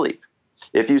sleep.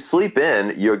 If you sleep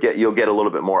in, you'll get a little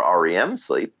bit more REM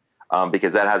sleep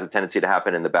because that has a tendency to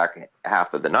happen in the back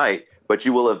half of the night. But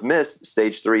you will have missed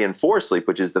stage 3 and 4 sleep,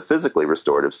 which is the physically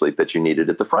restorative sleep that you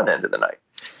needed at the front end of the night.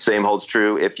 Same holds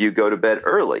true if you go to bed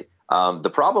early.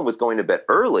 The problem with going to bed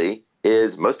early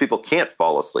is most people can't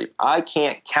fall asleep. I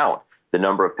can't count the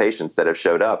number of patients that have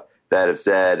showed up that have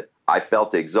said, I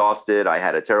felt exhausted. I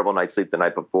had a terrible night's sleep the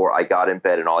night before. I got in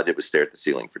bed and all I did was stare at the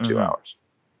ceiling for 2 hours.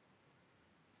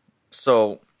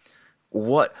 So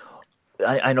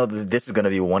I know that this is going to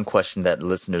be one question that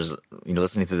listeners,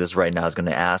 listening to this right now is going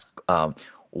to ask,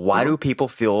 why do people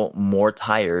feel more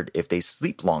tired if they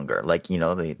sleep longer? Like,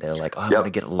 they're like, oh, I'm going to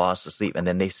get lost to sleep. And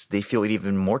then they feel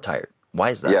even more tired. Why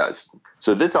is that? Yes.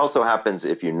 So this also happens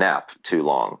if you nap too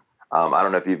long. I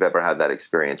don't know if you've ever had that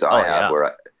experience. I have,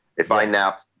 where I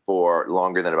nap for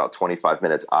longer than about 25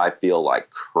 minutes, I feel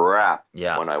like crap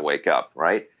when I wake up,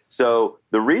 right? So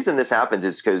the reason this happens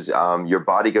is because your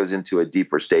body goes into a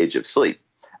deeper stage of sleep,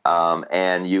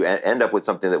 and you end up with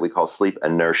something that we call sleep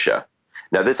inertia.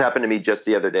 Now, this happened to me just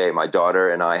the other day. My daughter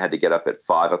and I had to get up at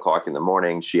 5 o'clock in the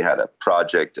morning. She had a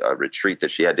retreat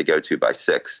that she had to go to by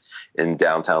 6 in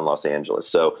downtown Los Angeles.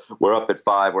 So we're up at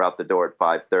 5. We're out the door at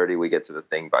 5:30. We get to the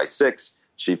thing by 6.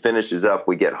 She finishes up,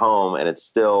 we get home, and it's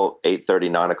still 8:30,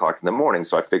 9 o'clock in the morning.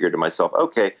 So I figured to myself,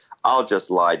 okay, I'll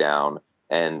just lie down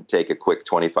and take a quick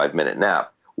 25-minute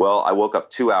nap. Well, I woke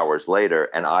up 2 hours later,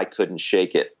 and I couldn't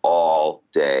shake it all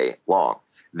day long.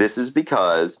 This is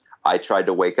because I tried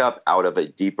to wake up out of a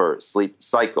deeper sleep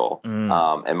cycle,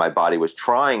 and my body was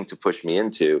trying to push me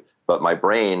into, but my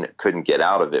brain couldn't get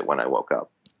out of it when I woke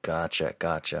up.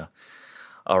 Gotcha.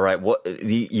 All right. What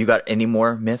you got any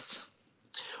more myths?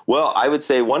 Well, I would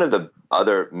say one of the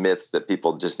other myths that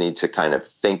people just need to kind of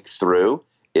think through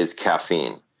is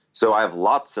caffeine. So I have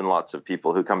lots and lots of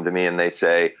people who come to me and they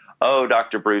say, oh,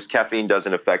 Dr. Bruce, caffeine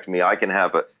doesn't affect me. I can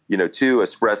have 2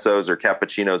 espressos or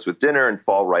cappuccinos with dinner and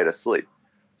fall right asleep.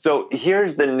 So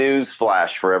here's the news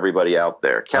flash for everybody out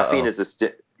there. Caffeine is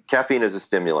a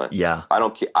stimulant. Yeah. I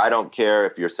don't care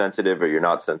if you're sensitive or you're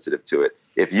not sensitive to it.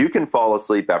 If you can fall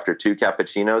asleep after 2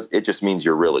 cappuccinos, it just means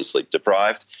you're really sleep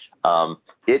deprived.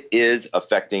 It is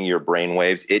affecting your brain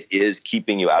waves. It is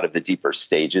keeping you out of the deeper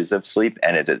stages of sleep,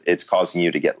 and it's causing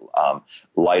you to get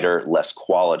lighter, less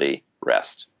quality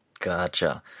rest.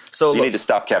 Gotcha. So you need to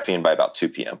stop caffeine by about 2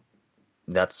 p.m.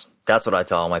 That's what I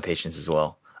tell all my patients as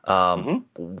well.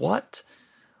 What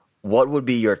would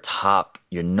be your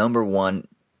number one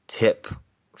tip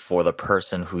for the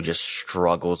person who just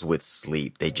struggles with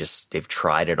sleep? They've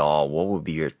tried it all. What would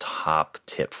be your top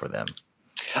tip for them?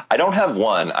 I don't have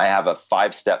one. I have a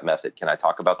 5-step method. Can I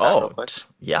talk about that real quick?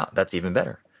 Yeah, that's even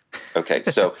better. Okay.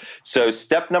 So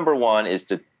step number 1 is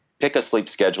to pick a sleep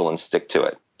schedule and stick to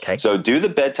it. Okay. So do the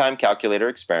bedtime calculator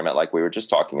experiment like we were just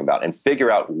talking about and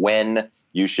figure out when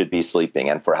you should be sleeping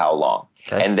and for how long.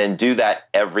 Okay. And then do that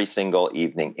every single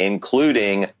evening,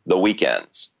 including the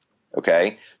weekends.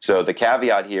 Okay. So the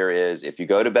caveat here is if you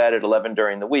go to bed at 11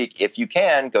 during the week, if you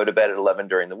can, go to bed at 11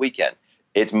 during the weekend.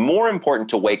 It's more important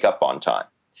to wake up on time.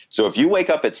 So if you wake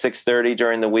up at 6:30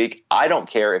 during the week, I don't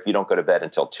care if you don't go to bed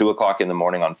until 2 o'clock in the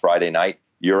morning on Friday night,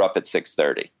 you're up at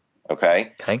 6:30.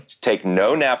 Okay. Take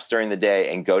no naps during the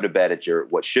day and go to bed at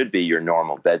what should be your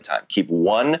normal bedtime. Keep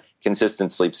one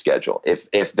consistent sleep schedule.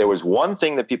 If there was one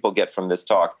thing that people get from this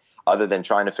talk, other than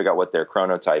trying to figure out what their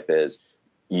chronotype is,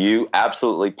 you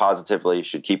absolutely positively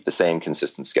should keep the same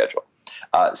consistent schedule.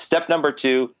 Step number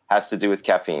 2 has to do with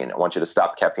caffeine. I want you to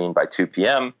stop caffeine by 2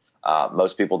 p.m.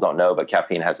 Most people don't know, but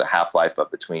caffeine has a half-life of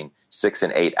between 6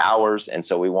 and 8 hours. And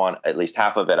so we want at least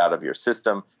half of it out of your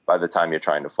system by the time you're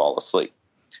trying to fall asleep.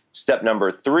 Step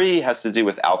number 3 has to do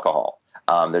with alcohol.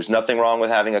 There's nothing wrong with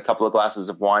having a couple of glasses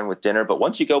of wine with dinner, but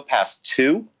once you go past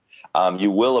 2,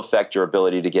 you will affect your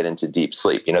ability to get into deep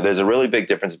sleep. There's a really big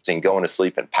difference between going to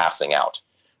sleep and passing out.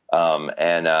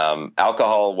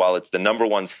 Alcohol, while it's the number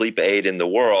 1 sleep aid in the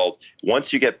world,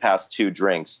 once you get past 2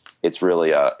 drinks, it's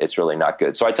really not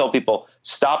good. So I tell people,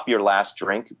 stop your last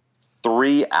drink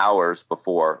 3 hours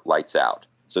before lights out.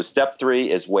 So step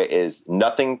 3 is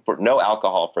no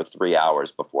alcohol for 3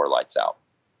 hours before lights out.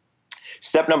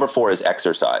 Step number 4 is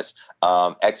exercise.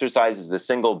 Exercise is the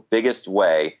single biggest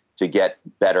way to get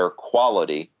better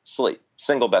quality sleep.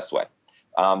 Single best way.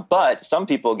 But some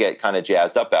people get kind of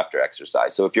jazzed up after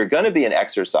exercise. So if you're going to be an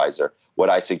exerciser, what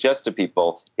I suggest to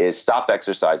people is stop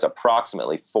exercise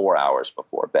approximately 4 hours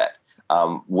before bed.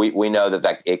 We know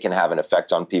that it can have an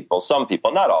effect on people. Some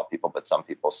people, not all people, but some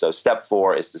people. So step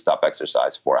 4 is to stop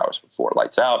exercise 4 hours before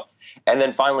lights out. And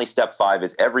then finally, step 5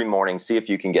 is every morning, see if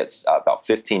you can get about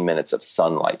 15 minutes of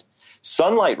sunlight.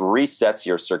 Sunlight resets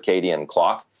your circadian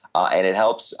clock, and it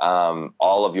helps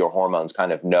all of your hormones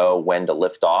kind of know when to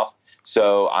lift off.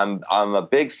 So I'm a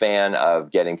big fan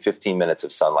of getting 15 minutes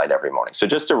of sunlight every morning. So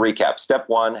just to recap, step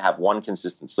 1, have one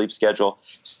consistent sleep schedule.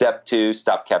 Step 2,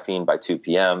 stop caffeine by 2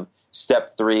 p.m.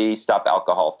 Step 3, stop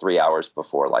alcohol 3 hours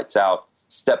before lights out.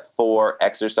 Step 4,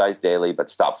 exercise daily, but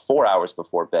stop 4 hours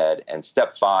before bed. And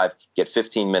step 5, get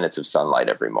 15 minutes of sunlight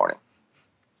every morning.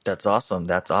 That's awesome.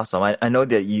 That's awesome. I know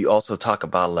that you also talk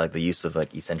about like the use of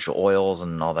like essential oils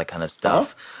and all that kind of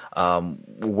stuff.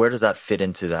 Where does that fit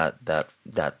into that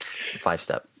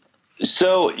 5-step?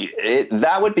 So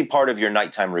that would be part of your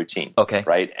nighttime routine. Okay.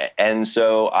 Right. And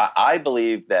so I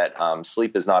believe that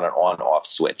sleep is not an on-off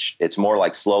switch. It's more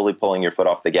like slowly pulling your foot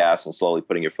off the gas and slowly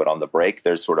putting your foot on the brake.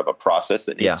 There's sort of a process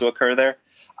that needs to occur there.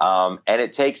 And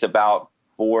it takes about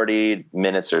 40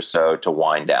 minutes or so to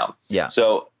wind down. Yeah.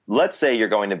 So let's say you're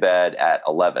going to bed at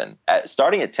 11.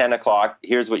 Starting at 10 o'clock,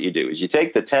 here's what you do. Is you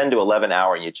take the 10 to 11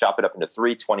 hour and you chop it up into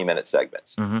 3 20-minute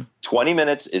segments. 20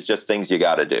 minutes is just things you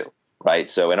got to do, right?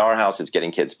 So in our house, it's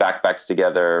getting kids' backpacks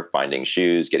together, finding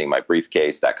shoes, getting my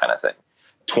briefcase, that kind of thing.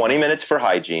 20 minutes for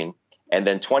hygiene, and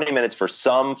then 20 minutes for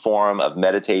some form of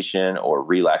meditation or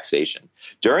relaxation.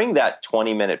 During that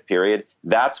 20-minute period,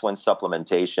 that's when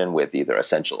supplementation with either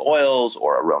essential oils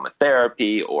or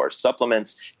aromatherapy or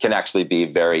supplements can actually be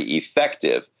very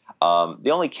effective.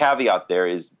 The only caveat there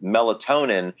is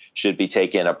melatonin should be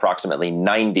taken approximately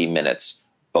 90 minutes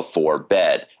before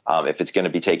bed if it's going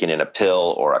to be taken in a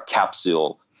pill or a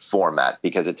capsule format,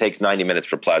 because it takes 90 minutes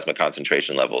for plasma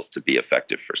concentration levels to be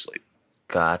effective for sleep.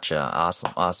 Gotcha.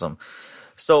 Awesome.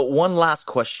 So one last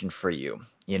question for you.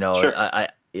 Sure.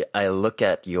 I look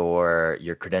at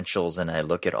your credentials and I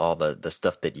look at all the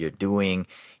stuff that you're doing,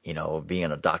 being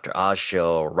on a Dr. Oz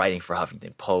show, writing for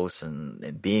Huffington Post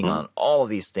and being on all of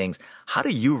these things. How do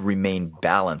you remain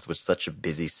balanced with such a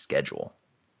busy schedule?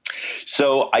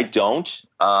 So I don't.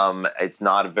 It's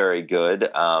not very good.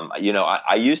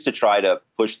 I used to try to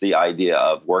push the idea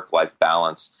of work-life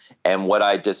balance, and what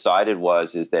I decided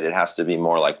is that it has to be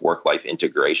more like work-life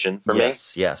integration for me.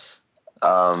 Yes.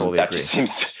 Totally that agree.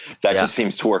 just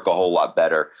seems to work a whole lot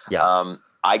better. Yeah.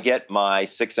 I get my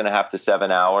 6.5 to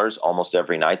 7 hours almost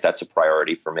every night. That's a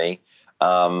priority for me.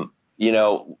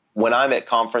 When I'm at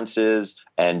conferences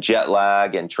and jet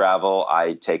lag and travel,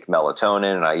 I take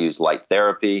melatonin and I use light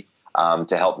therapy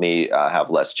to help me have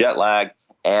less jet lag.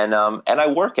 And I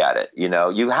work at it.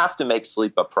 You have to make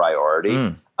sleep a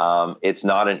priority. It's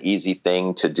not an easy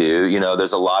thing to do.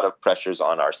 There's a lot of pressures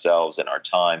on ourselves and our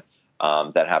time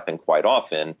that happen quite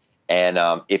often.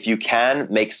 And if you can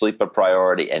make sleep a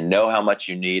priority and know how much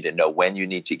you need and know when you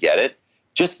need to get it,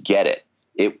 just get it.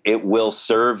 It will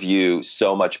serve you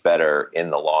so much better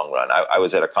in the long run. I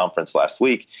was at a conference last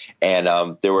week,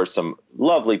 and there were some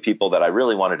lovely people that I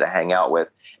really wanted to hang out with,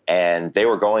 and they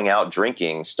were going out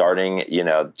drinking starting,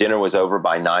 dinner was over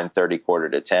by 9:30,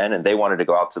 9:45, and they wanted to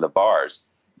go out to the bars,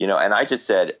 and I just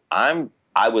said, I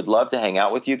would love to hang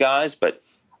out with you guys, but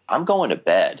I'm going to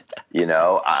bed,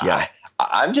 Yeah.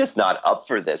 I'm just not up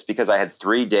for this because I had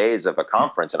 3 days of a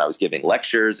conference and I was giving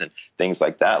lectures and things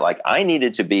like that. Like, I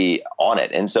needed to be on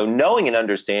it. And so knowing and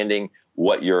understanding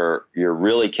what you're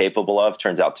really capable of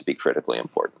turns out to be critically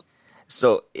important.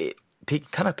 So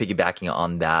kind of piggybacking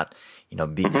on that,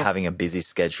 having a busy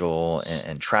schedule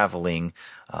and traveling,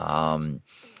 I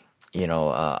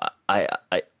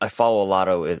follow a lot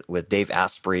with Dave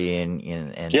Asprey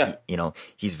and Yeah.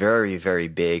 he's very, very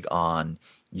big on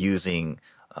using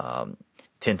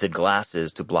tinted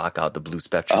glasses to block out the blue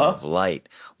spectrum of light.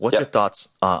 What's your thoughts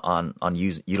on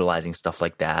utilizing stuff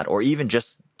like that, or even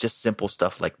just simple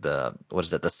stuff like the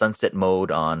sunset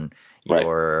mode on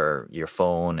your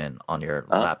phone and on your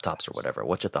laptops or whatever?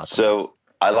 What's your thoughts? So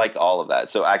I like all of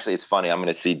that. So actually, it's funny. I'm going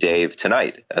to see Dave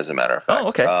tonight, as a matter of fact. Oh,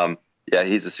 okay. Yeah,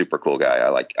 he's a super cool guy. I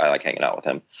like hanging out with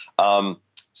him.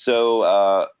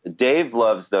 So Dave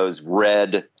loves those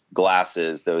red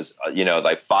glasses, those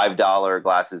like $5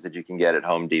 glasses that you can get at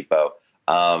Home Depot.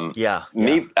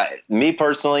 Me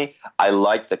personally, I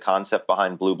like the concept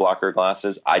behind blue blocker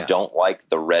glasses. I don't like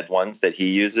the red ones that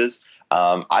he uses.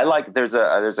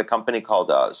 There's a company called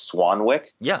Swanwick.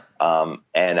 Yeah.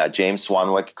 And James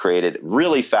Swanwick created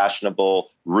really fashionable,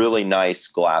 really nice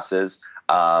glasses.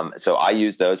 So I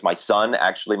use those. My son,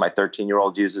 actually, my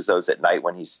 13-year-old uses those at night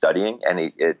when he's studying, and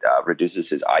it reduces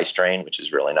his eye strain, which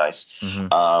is really nice. Mm-hmm.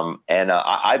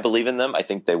 I believe in them. I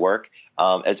think they work.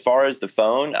 As far as the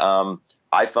phone,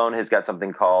 iPhone has got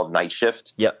something called Night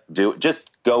Shift. Yep.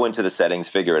 Just go into the settings,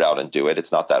 figure it out, and do it.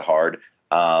 It's not that hard.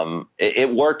 It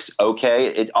works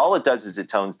okay. All it does is it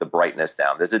tones the brightness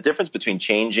down. There's a difference between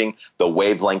changing the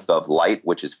wavelength of light,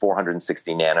 which is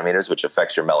 460 nanometers, which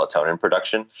affects your melatonin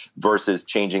production, versus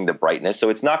changing the brightness. So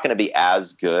it's not going to be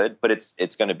as good, but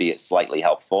it's going to be slightly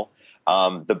helpful.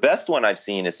 The best one I've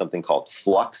seen is something called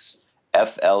Flux,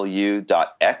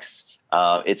 FLU.X.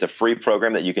 It's a free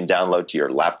program that you can download to your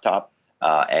laptop,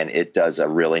 and it does a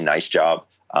really nice job.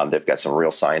 They've got some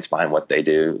real science behind what they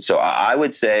do. So I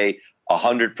would say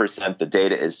 100% the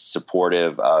data is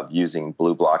supportive of using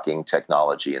blue blocking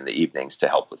technology in the evenings to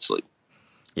help with sleep.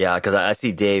 Yeah, because I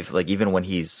see Dave, like, even when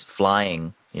he's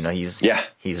flying,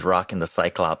 he's rocking the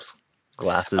Cyclops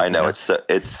glasses. I know, it's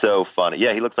so funny.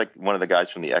 Yeah, he looks like one of the guys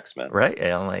from the X-Men. Right?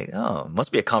 And I'm like,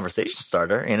 must be a conversation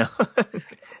starter,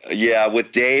 Yeah,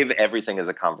 with Dave, everything is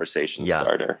a conversation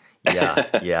starter.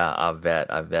 Yeah,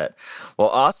 I bet. Well,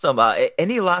 awesome.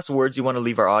 Any last words you want to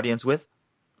leave our audience with?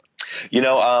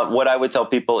 What I would tell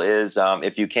people is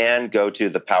if you can, go to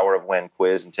the Power of When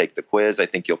quiz and take the quiz. I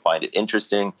think you'll find it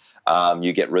interesting.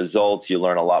 You get results. You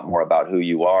learn a lot more about who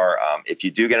you are. If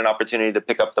you do get an opportunity to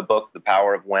pick up the book, The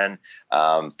Power of When,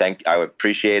 I would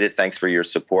appreciate it. Thanks for your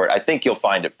support. I think you'll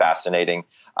find it fascinating.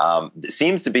 It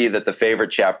seems to be that the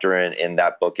favorite chapter in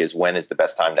that book is when is the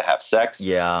best time to have sex.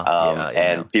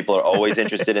 And people are always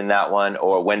interested in that one,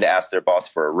 or when to ask their boss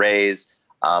for a raise.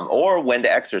 Or when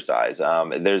to exercise.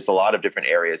 There's a lot of different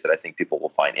areas that I think people will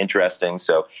find interesting.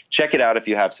 So check it out if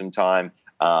you have some time.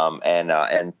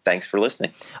 And thanks for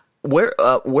listening. Where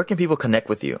can people connect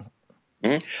with you?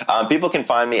 Mm-hmm. People can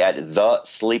find me at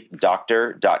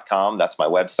thesleepdoctor.com. That's my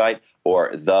website,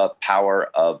 or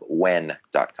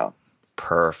thepowerofwhen.com.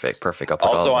 Perfect.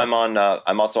 Also,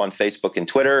 I'm also on Facebook and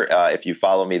Twitter. If you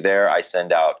follow me there, I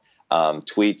send out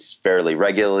tweets fairly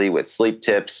regularly with sleep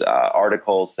tips,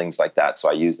 articles, things like that. So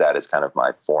I use that as kind of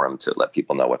my forum to let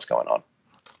people know what's going on.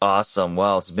 Awesome.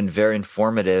 Well, it's been very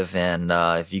informative. And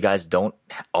if you guys don't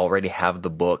already have the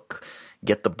book,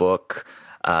 get the book,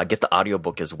 get the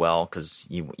audiobook as well, because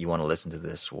you want to listen to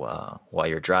this while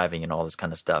you're driving and all this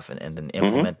kind of stuff, and then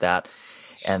implement that.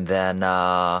 And then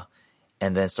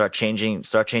start changing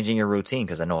your routine,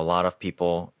 because I know a lot of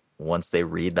people, once they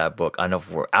read that book, I know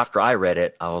after I read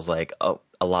it, I was like, oh,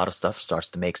 a lot of stuff starts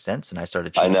to make sense, and I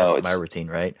started changing my routine,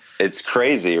 right? It's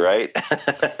crazy, right?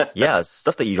 Yeah, it's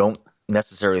stuff that you don't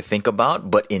necessarily think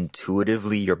about, but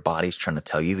intuitively your body's trying to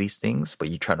tell you these things, but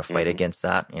you try to fight against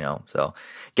that, So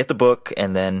get the book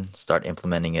and then start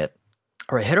implementing it.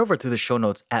 All right, head over to the show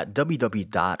notes at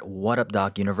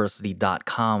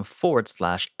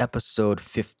www.whatupdocuniversity.com/episode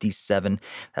 57.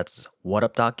 That's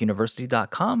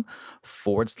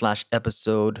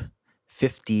whatupdocuniversity.com/episode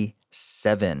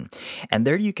 57. And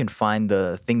there you can find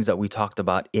the things that we talked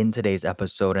about in today's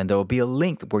episode. And there will be a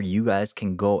link where you guys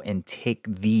can go and take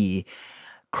the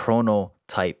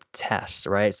chronotype test,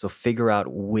 right? So figure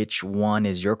out which one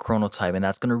is your chronotype, and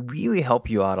that's going to really help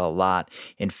you out a lot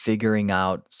in figuring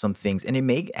out some things, and it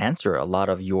may answer a lot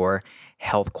of your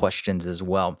health questions as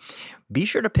well. Be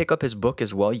sure to pick up his book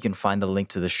as well. You can find the link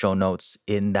to the show notes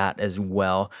in that as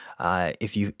well.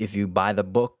 If you buy the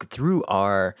book through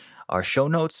our show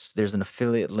notes, there's an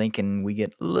affiliate link, and we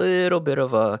get a little bit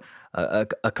of a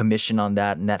commission on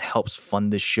that, and that helps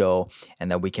fund the show,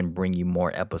 and that we can bring you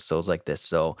more episodes like this.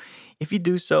 So if you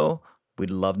do so,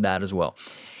 we'd love that as well.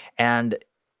 And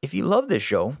if you love this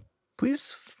show,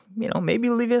 please, maybe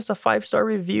leave us a 5-star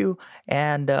review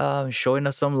and showing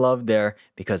us some love there,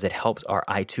 because it helps our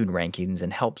iTunes rankings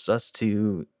and helps us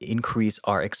to increase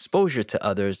our exposure to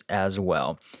others as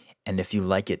well. And if you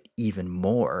like it even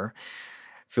more,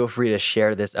 feel free to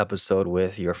share this episode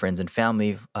with your friends and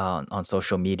family on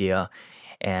social media,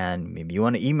 and maybe you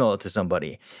want to email it to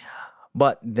somebody.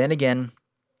 But then again,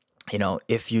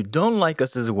 if you don't like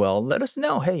us as well, let us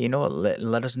know. Hey,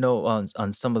 let us know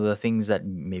on some of the things that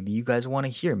maybe you guys want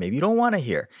to hear, maybe you don't want to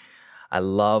hear. I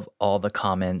love all the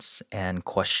comments and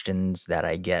questions that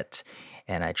I get,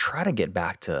 and I try to get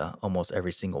back to almost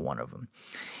every single one of them.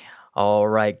 All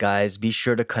right, guys, be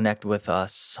sure to connect with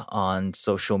us on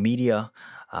social media.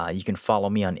 You can follow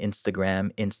me on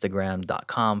Instagram,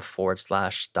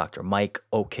 instagram.com/Dr. Mike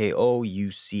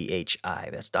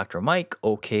OKOUCHI. That's Dr. Mike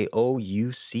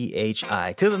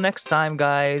OKOUCHI. Till the next time,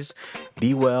 guys,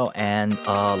 be well and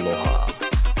aloha.